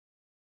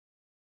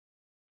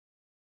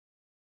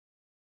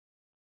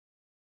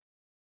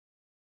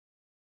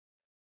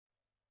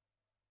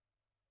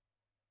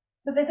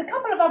 So there's a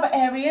couple of other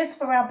areas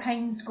for our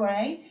Paynes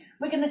Grey.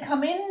 We're going to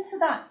come into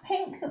that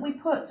pink that we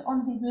put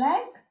on his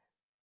legs.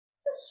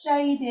 Just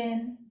shade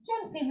in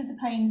gently with the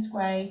Paynes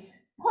Grey,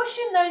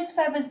 pushing those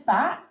feathers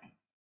back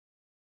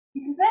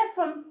because they're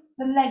from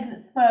the leg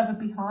that's further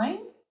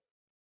behind.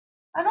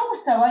 And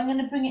also I'm going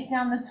to bring it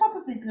down the top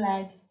of his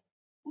leg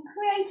and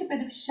create a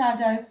bit of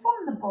shadow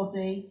from the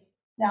body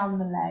down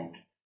the leg,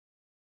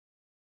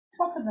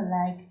 top of the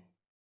leg,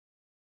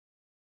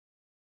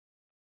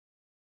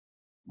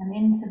 and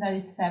into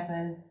those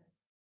feathers.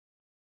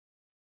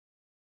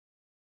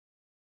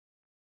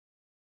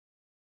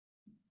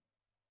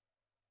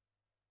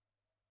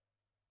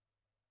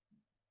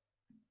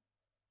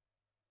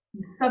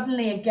 And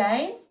suddenly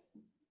again,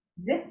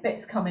 this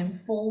bit's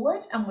coming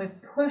forward and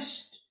we've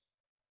pushed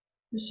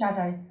the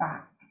shadows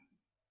back.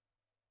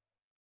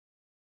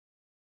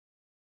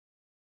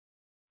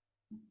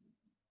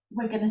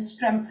 We're going to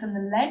strengthen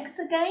the legs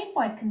again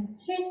by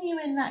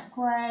continuing that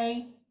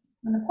grey.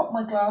 I'm going to put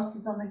my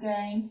glasses on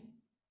again,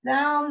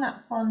 down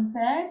that front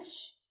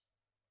edge.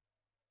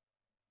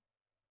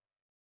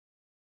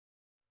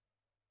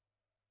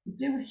 I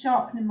do with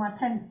sharpening my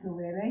pencil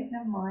really,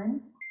 never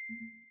mind.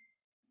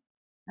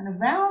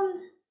 And around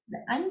the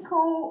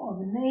ankle or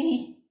the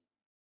knee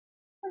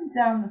and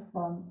down the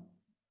front.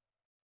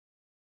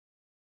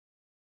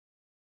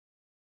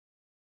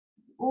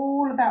 It's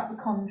all about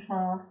the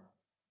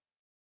contrasts.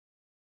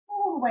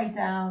 All the way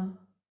down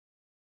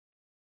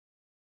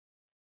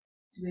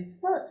to his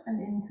foot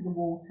and into the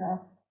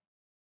water.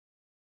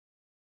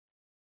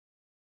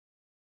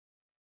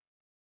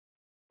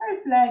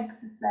 Both legs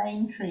the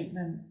same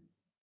treatment.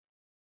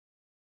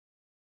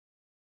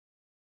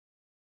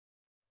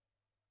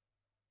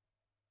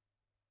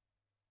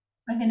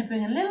 I'm going to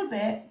bring a little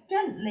bit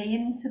gently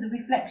into the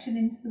reflection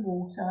into the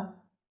water.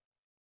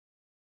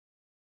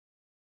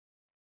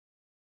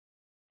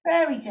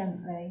 Very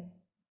gently.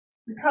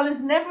 The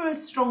colour's never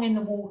as strong in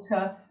the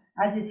water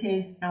as it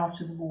is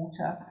out of the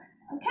water.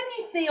 And can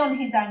you see on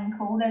his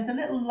ankle, there's a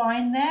little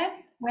line there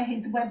where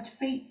his webbed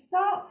feet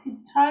start, his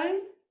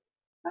toes.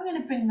 I'm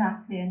going to bring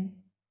that in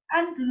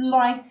and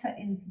lighter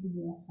into the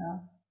water.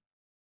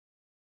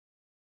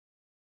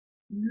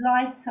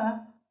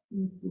 Lighter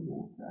into the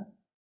water.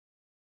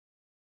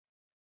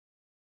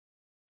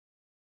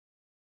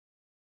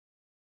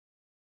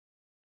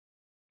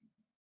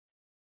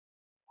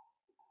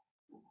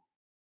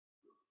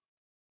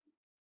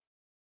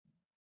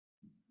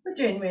 We're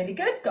doing really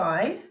good,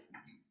 guys.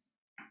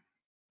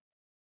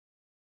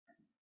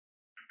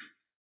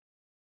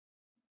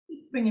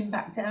 bring him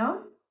back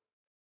down.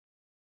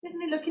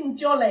 Isn't he looking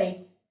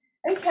jolly?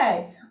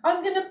 Okay,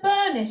 I'm going to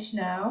burnish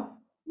now.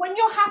 When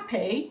you're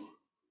happy,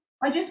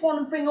 I just want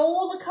to bring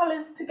all the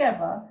colours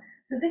together.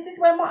 So this is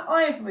where my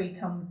ivory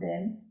comes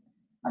in.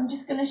 I'm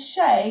just going to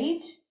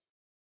shade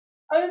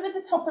over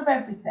the top of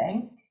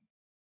everything.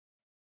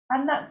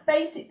 And that's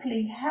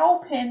basically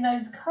helping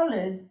those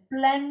colours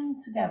blend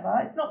together.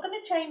 It's not going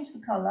to change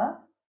the colour.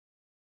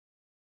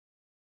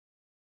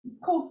 It's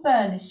called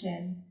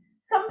burnishing.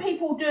 Some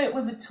people do it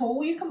with a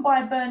tool. You can buy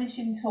a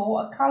burnishing tool,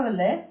 a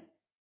colourless,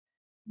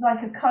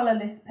 like a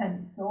colourless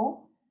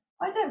pencil.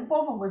 I don't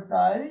bother with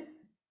those.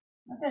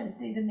 I don't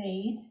see the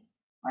need.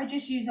 I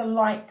just use a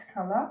light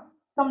colour.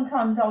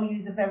 Sometimes I'll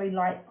use a very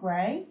light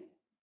grey.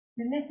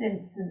 In this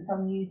instance,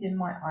 I'm using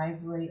my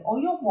ivory or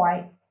your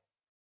white,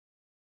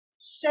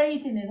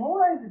 shading in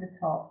all over the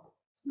top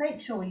to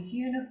make sure he's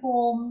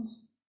uniformed,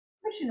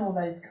 pushing all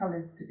those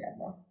colours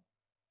together.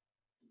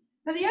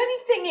 Now the only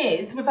thing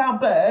is with our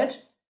bird,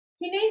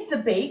 he needs the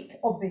beak,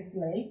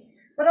 obviously,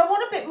 but I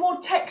want a bit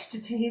more texture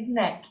to his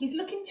neck. He's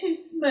looking too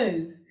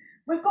smooth.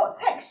 We've got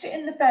texture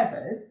in the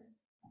feathers,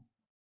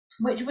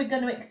 which we're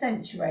going to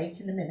accentuate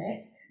in a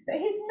minute, but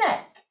his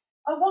neck,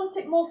 I want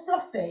it more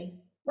fluffy,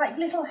 like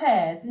little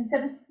hairs,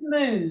 instead of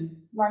smooth,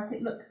 like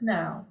it looks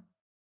now.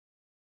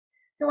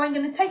 So I'm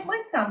going to take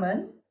my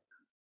salmon,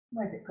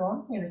 where's it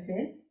gone? Here it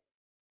is,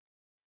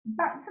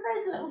 back to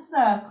those little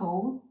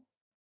circles,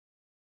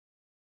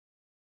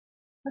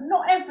 but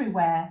not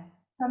everywhere.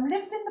 So I'm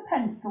lifting the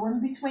pencil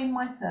in between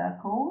my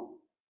circles.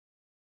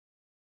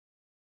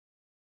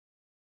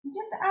 I'm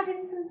just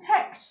adding some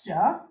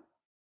texture.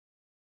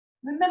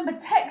 Remember,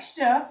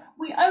 texture,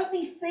 we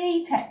only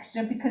see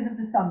texture because of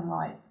the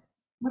sunlight.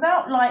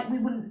 Without light, we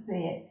wouldn't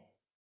see it.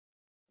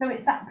 So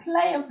it's that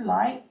play of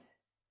light,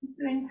 just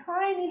doing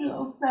tiny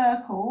little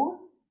circles,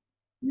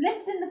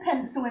 lifting the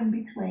pencil in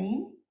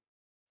between.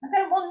 I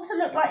don't want to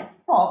look like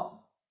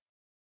spots.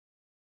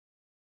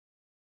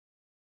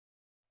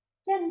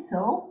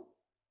 Gentle,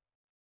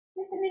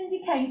 just an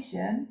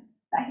indication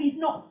that he's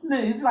not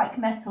smooth like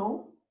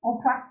metal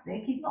or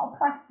plastic. He's not a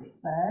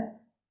plastic bird.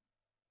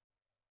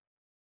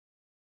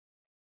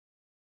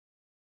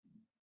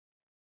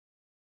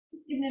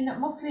 Just giving him that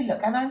motley look,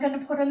 and I'm going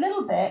to put a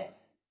little bit,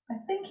 I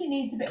think he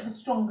needs a bit of a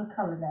stronger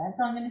colour there,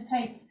 so I'm going to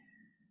take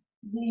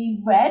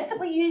the red that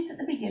we used at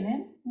the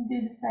beginning and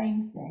do the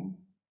same thing.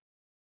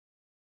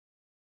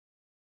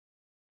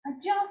 I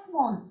just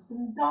want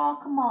some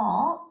darker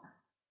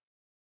marks,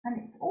 and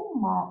it's all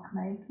mark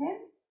making.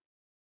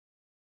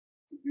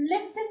 Just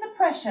lifting the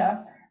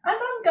pressure. As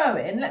I'm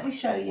going, let me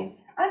show you,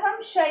 as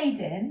I'm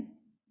shading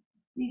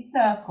these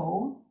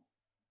circles,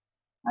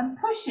 I'm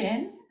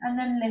pushing and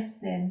then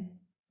lifting.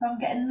 So I'm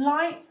getting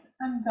light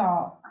and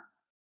dark.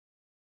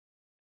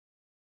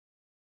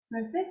 So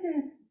if this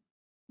is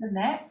the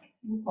neck,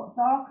 we've got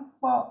darker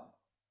spots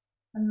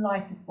and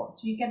lighter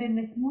spots. So you're getting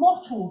this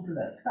mottled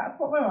look. That's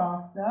what we're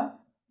after.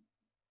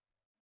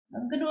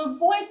 I'm going to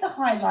avoid the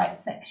highlight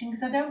section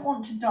because I don't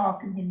want to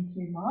darken him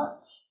too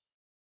much.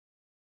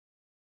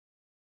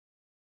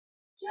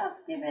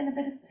 Just giving a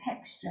bit of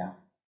texture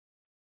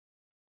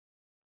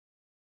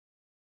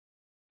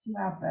to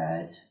our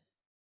bird.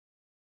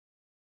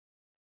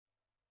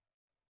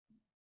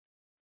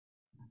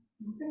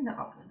 I'll bring that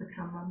up to the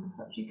camera and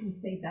perhaps you can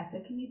see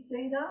better. Can you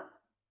see that?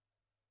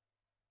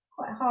 It's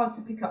quite hard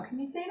to pick up. Can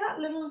you see that?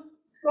 Little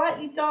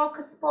slightly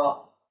darker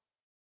spots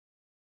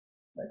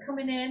that are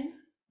coming in.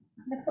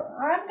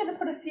 I'm going to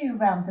put a few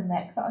around the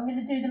neck, but I'm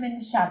going to do them in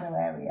the shadow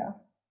area.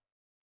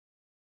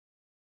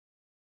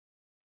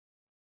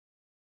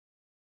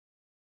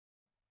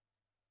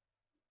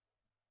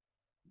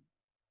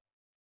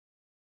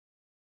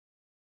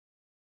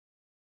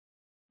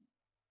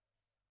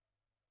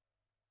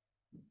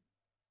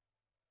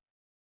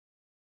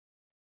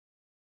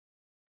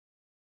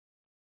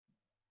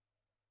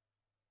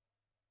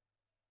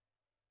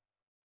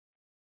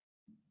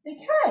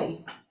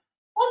 Okay,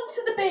 on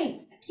to the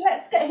beak.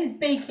 Let's get his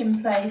beak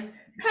in place.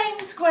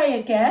 Paynes Grey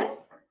again.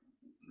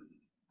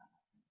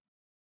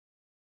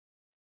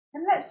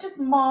 And let's just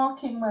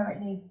mark him where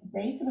it needs to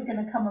be. So we're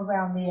going to come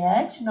around the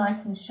edge,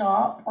 nice and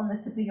sharp on the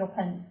tip of your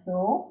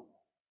pencil.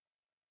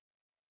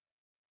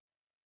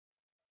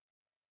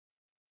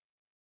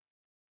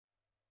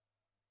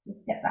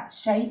 Just get that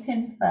shape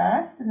in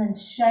first and then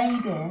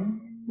shade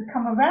in to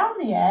come around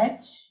the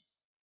edge.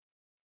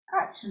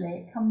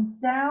 Actually, it comes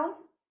down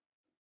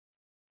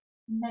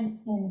and then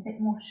in a bit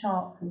more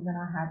sharply than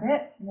I had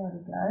it. There we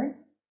go.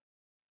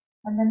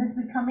 And then as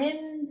we come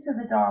into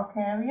the dark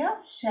area,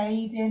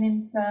 shade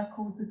in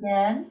circles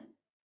again.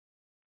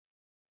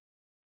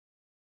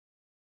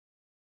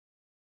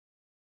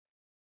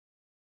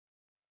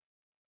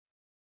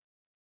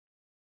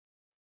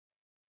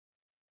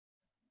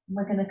 And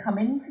we're going to come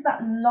into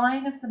that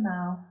line of the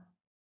mouth,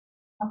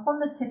 up on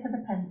the tip of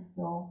the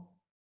pencil.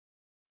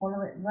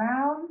 Follow it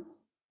round.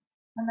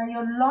 And then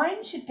your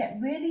line should get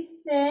really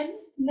thin.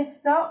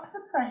 Lift up the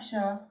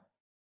pressure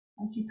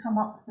as you come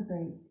up the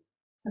beak.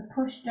 So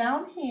push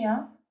down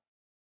here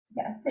to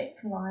get a thick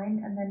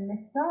line and then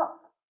lift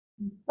up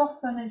and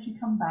soften as you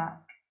come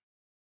back.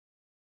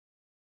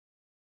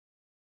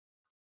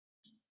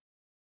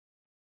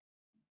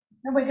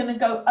 Now we're going to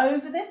go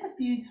over this a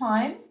few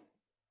times.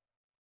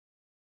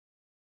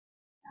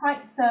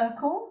 Tight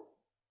circles,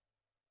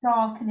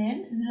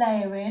 darkening,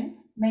 layering,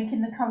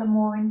 making the colour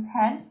more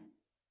intense.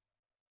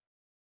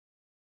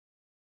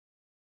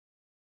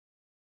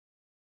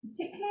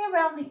 Particularly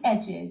around the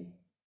edges.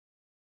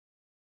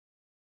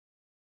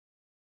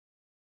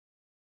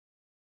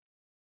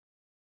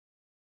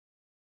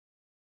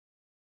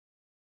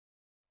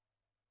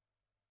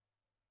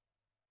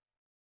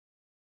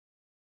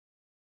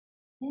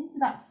 Into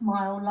that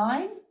smile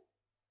line.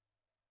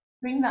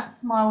 Bring that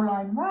smile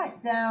line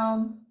right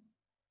down.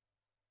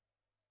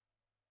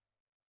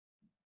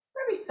 It's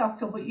very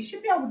subtle, but you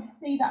should be able to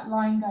see that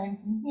line going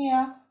from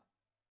here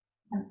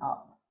and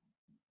up.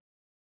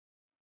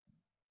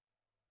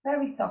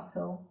 Very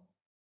subtle.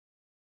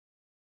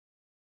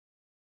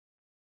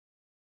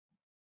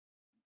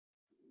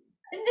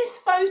 In this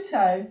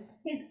photo,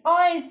 his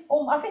eyes,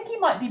 I think he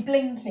might be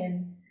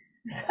blinking.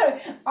 So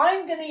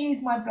I'm going to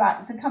use my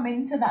black to come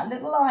into that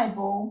little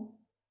eyeball.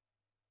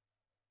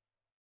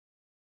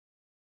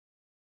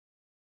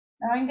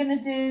 Now I'm going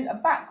to do a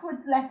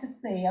backwards letter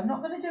C. I'm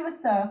not going to do a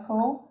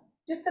circle,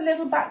 just a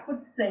little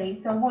backwards C.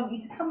 So I want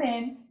you to come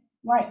in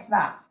like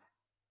that,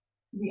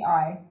 the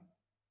eye,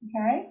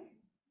 okay?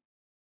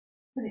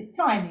 But it's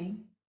tiny.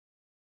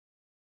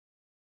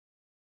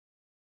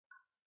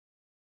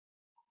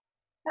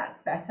 That's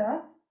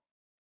better.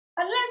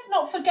 And let's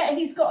not forget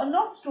he's got a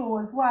nostril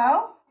as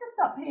well, just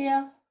up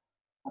here,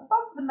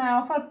 above the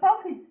mouth,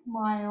 above his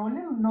smile, a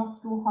little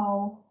nostril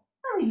hole,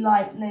 very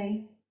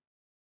lightly.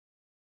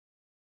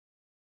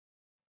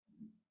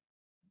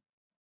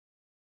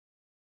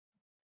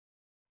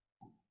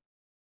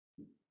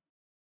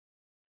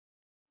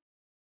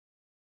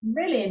 I'm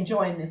really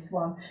enjoying this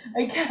one.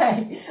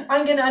 Okay,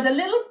 I'm going to add a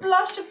little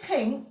blush of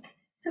pink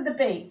to the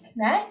beak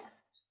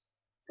next.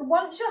 So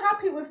once you're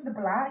happy with the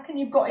black and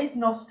you've got his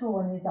nostril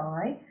and his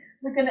eye,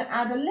 we're going to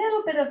add a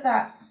little bit of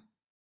that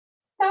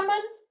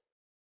salmon,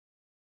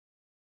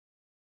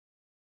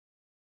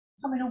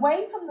 coming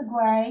away from the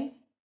grey,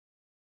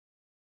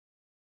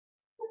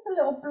 just a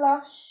little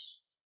blush.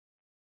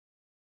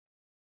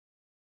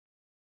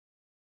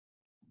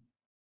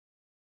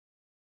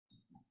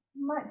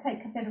 Might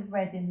take a bit of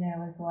red in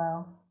there as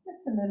well,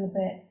 just a little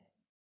bit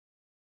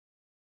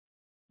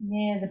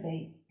near the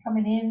beak,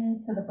 coming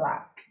into the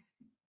black.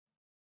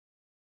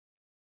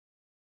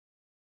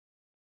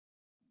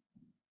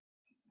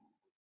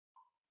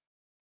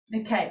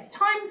 Okay,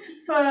 time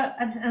for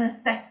an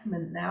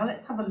assessment now.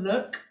 Let's have a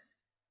look,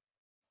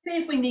 see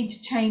if we need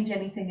to change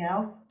anything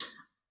else.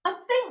 I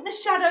think the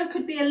shadow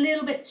could be a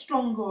little bit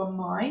stronger on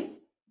mine.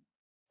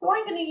 So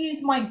I'm going to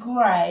use my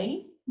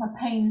grey, my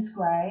Paynes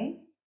grey,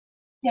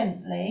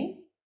 gently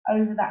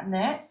over that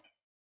neck.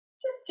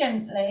 Just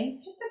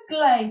gently, just a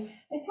glade.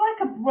 It's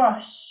like a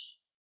brush.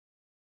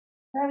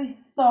 Very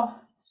soft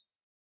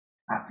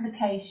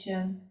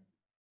application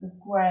of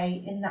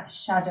grey in that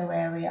shadow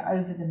area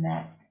over the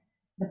neck,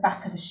 the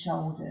back of the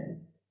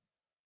shoulders.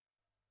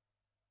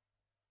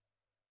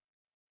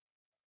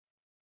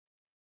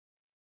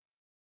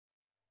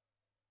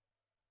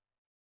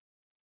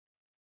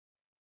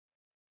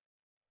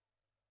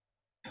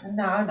 And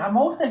now I'm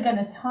also going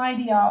to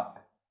tidy up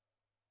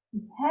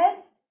his head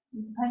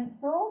with the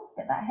pencils,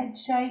 get that head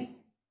shape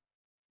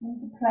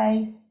into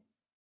place,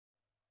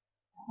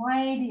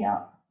 tidy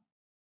up.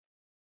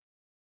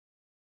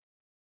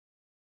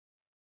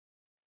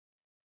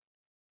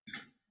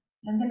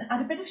 I'm going to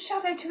add a bit of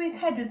shadow to his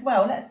head as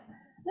well.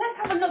 Let's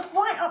have a look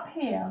right up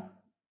here,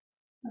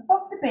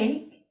 above the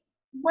beak,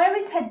 where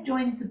his head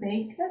joins the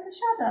beak. There's a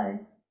shadow.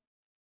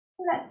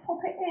 So let's pop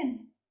it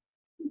in.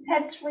 His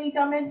head's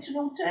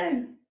three-dimensional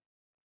too.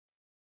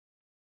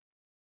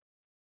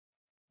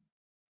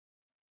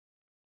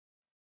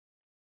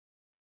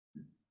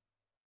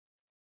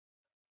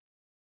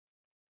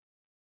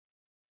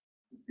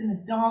 Just going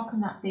to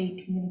darken that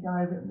beak. I'm going to go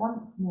over it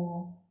once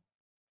more.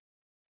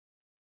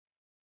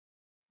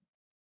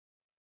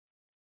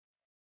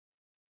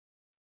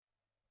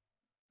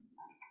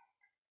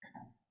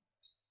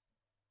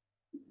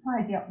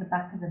 Tidy up the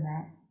back of the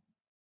neck.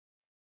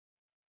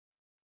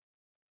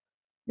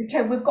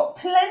 Okay, we've got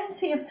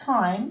plenty of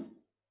time.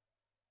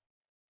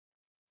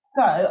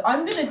 So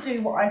I'm going to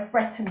do what I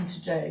threatened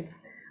to do.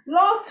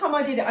 Last time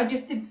I did it, I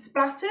just did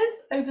splatters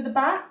over the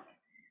back.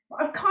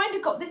 But I've kind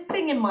of got this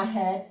thing in my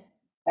head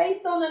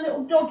based on a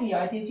little doggy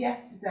I did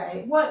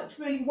yesterday. It worked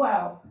really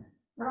well.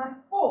 And I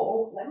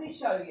thought, let me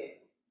show you.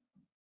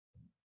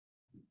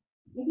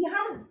 If you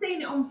haven't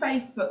seen it on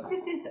Facebook,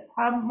 this is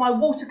my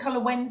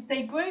Watercolour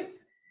Wednesday group.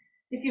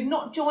 If you've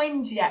not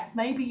joined yet,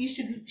 maybe you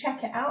should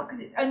check it out because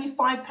it's only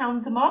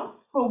 £5 a month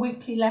for a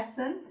weekly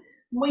lesson.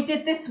 We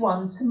did this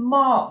one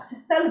to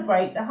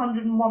celebrate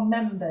 101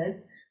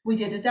 members. We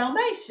did a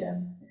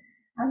Dalmatian,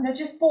 and I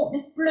just bought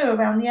this blue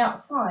around the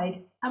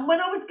outside. And when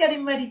I was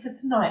getting ready for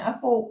tonight, I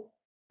thought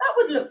that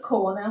would look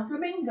cool on our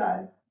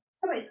flamingo.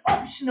 So it's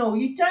optional.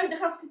 You don't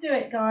have to do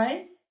it,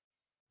 guys.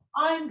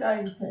 I'm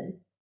going to.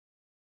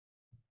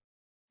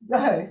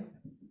 So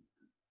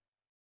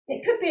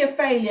it could be a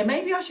failure.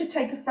 Maybe I should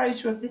take a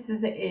photo of this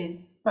as it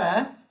is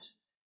first.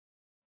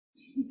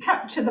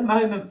 Capture the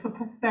moment for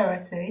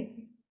prosperity.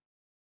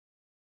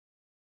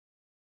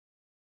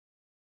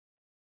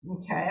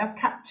 Okay, I've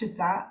captured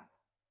that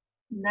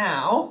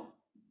now.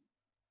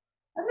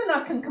 And then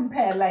I can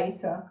compare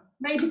later.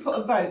 Maybe put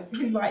a vote,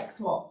 who likes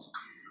what.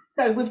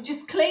 So with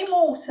just clean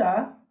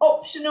water,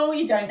 optional,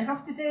 you don't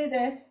have to do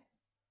this.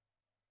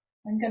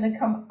 I'm going to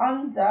come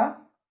under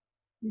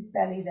his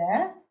belly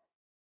there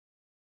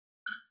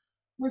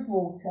with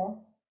water.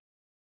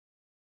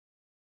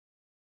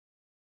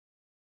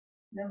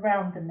 And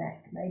around the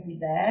neck, maybe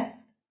there.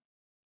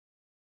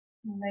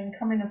 And then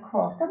coming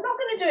across. I'm not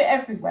going to do it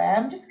everywhere.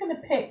 I'm just going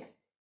to pick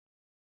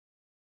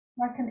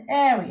like an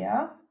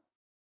area,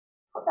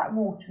 put that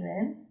water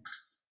in,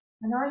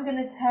 and I'm going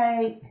to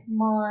take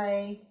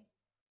my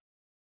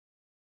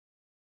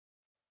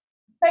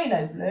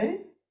phthalo blue.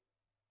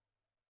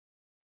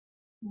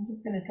 I'm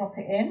just going to drop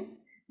it in.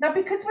 Now,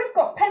 because we've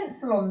got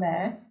pencil on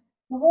there,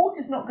 the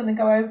water's not going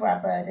to go over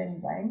our bird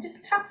anyway. And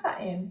just tap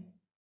that in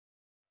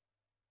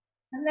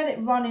and let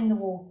it run in the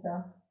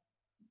water.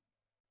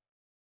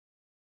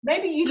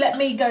 Maybe you let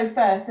me go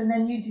first and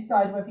then you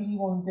decide whether you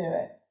want to do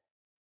it.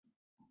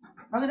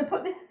 I'm going to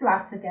put this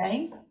flat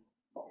again,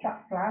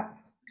 that flat.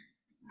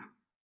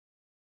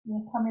 I'm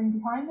going to come in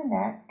behind the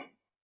neck.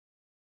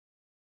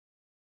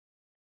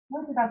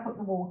 Where did I put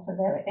the water?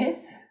 There it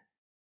is.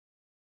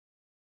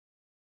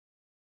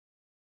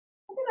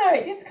 I don't know,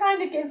 it just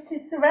kind of gives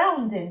his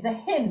surroundings, a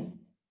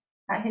hint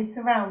at his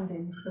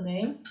surroundings for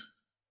me.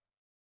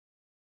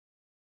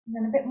 And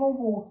then a bit more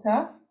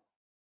water.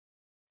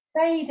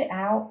 Fade it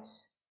out.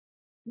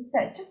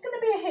 So it's just going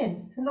to be a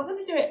hint. I'm not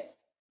going to do it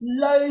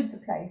loads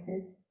of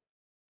places.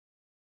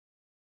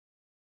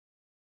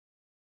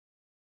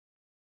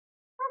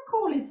 How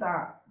cool is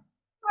that?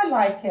 I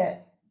like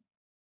it.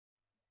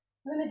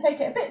 I'm going to take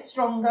it a bit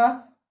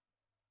stronger.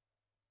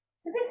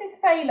 So this is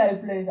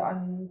phthalo blue that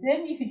I'm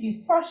using. You could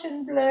use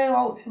Prussian blue,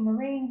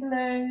 ultramarine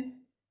blue.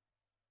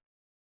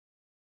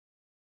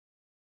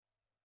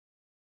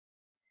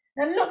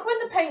 Now look when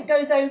the paint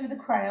goes over the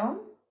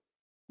crayons.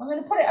 I'm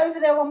going to put it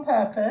over there on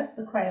purpose,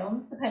 the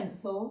crayons, the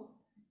pencils,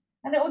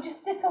 and it will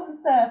just sit on the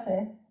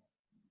surface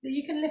so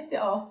you can lift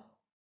it off.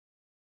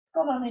 It's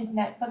gone on his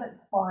neck, but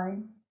it's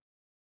fine.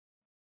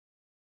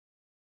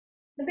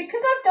 Now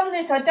because I've done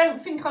this, I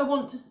don't think I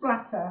want to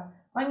splatter.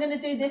 I'm going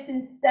to do this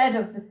instead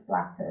of the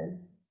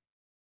splatters.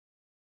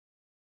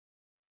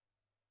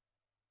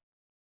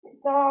 A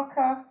bit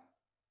darker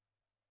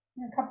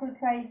in a couple of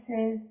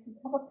places,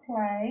 just have a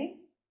play.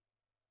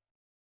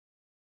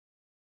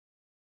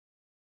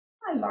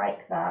 I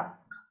like that.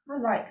 I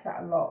like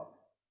that a lot.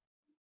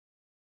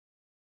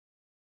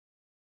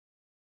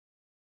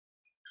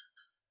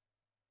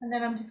 And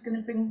then I'm just going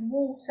to bring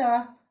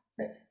water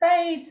so it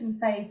fades and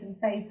fades and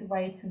fades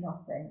away to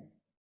nothing.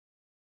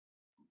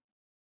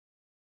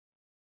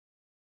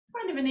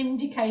 Kind of an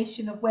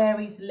indication of where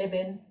he's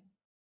living.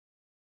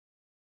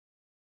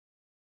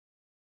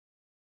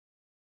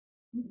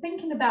 I'm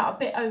thinking about a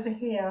bit over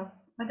here.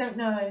 I don't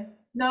know.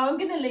 No, I'm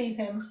going to leave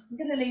him. I'm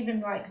going to leave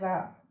him like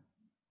that.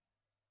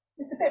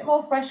 Just a bit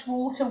more fresh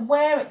water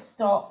where it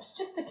stops,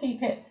 just to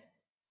keep it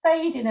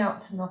fading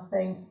out to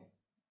nothing.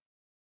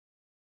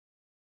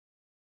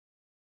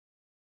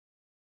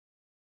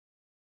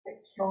 A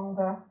bit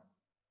stronger.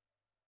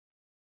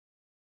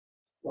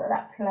 Just let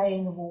that play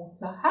in the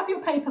water. Have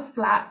your paper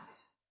flat.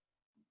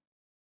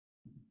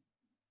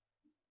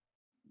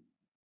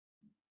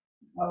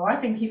 Oh, I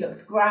think he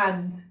looks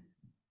grand.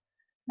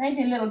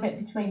 Maybe a little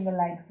bit between the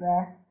legs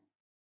there.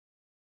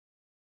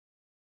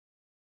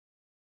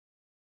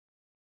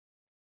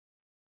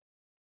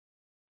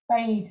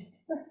 Fade,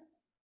 just a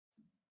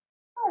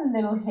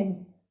little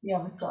hint the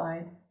other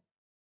side.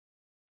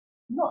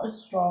 Not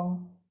as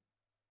strong.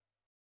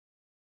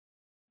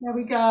 There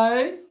we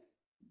go.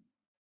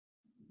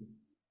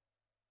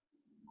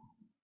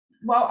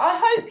 Well,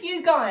 I hope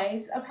you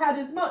guys have had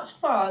as much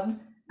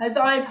fun as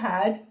I've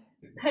had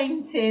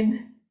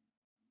painting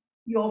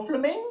your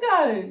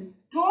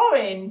flamingos.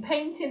 Drawing,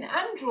 painting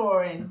and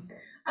drawing.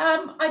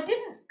 I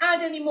didn't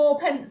add any more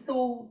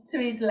pencil to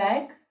his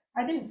legs.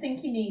 I didn't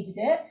think he needed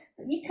it.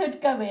 But you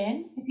could go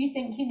in if you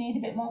think you need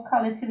a bit more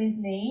colour to his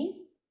knees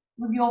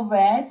with your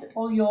red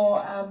or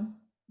your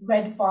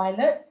red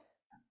violet.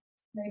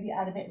 Maybe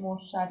add a bit more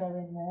shadow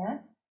in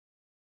there.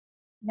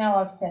 Now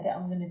I've said it,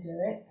 I'm going to do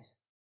it.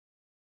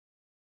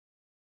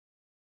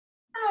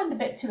 And a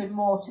bit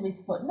more to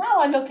his foot.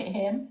 Now I look at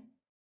him.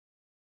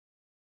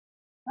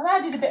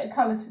 I've added a bit of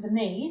colour to the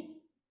knees.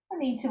 I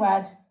need to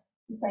add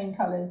the same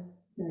colours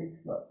to his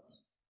foot.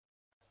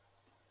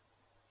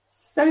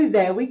 So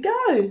there we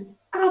go.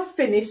 Our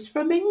finished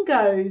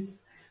flamingos.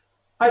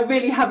 I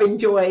really have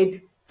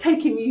enjoyed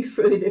taking you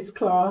through this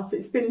class.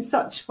 It's been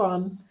such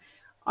fun.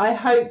 I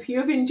hope you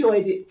have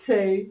enjoyed it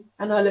too,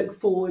 and I look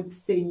forward to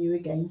seeing you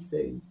again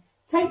soon.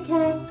 Take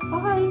care.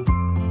 Bye.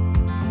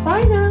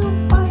 Bye now.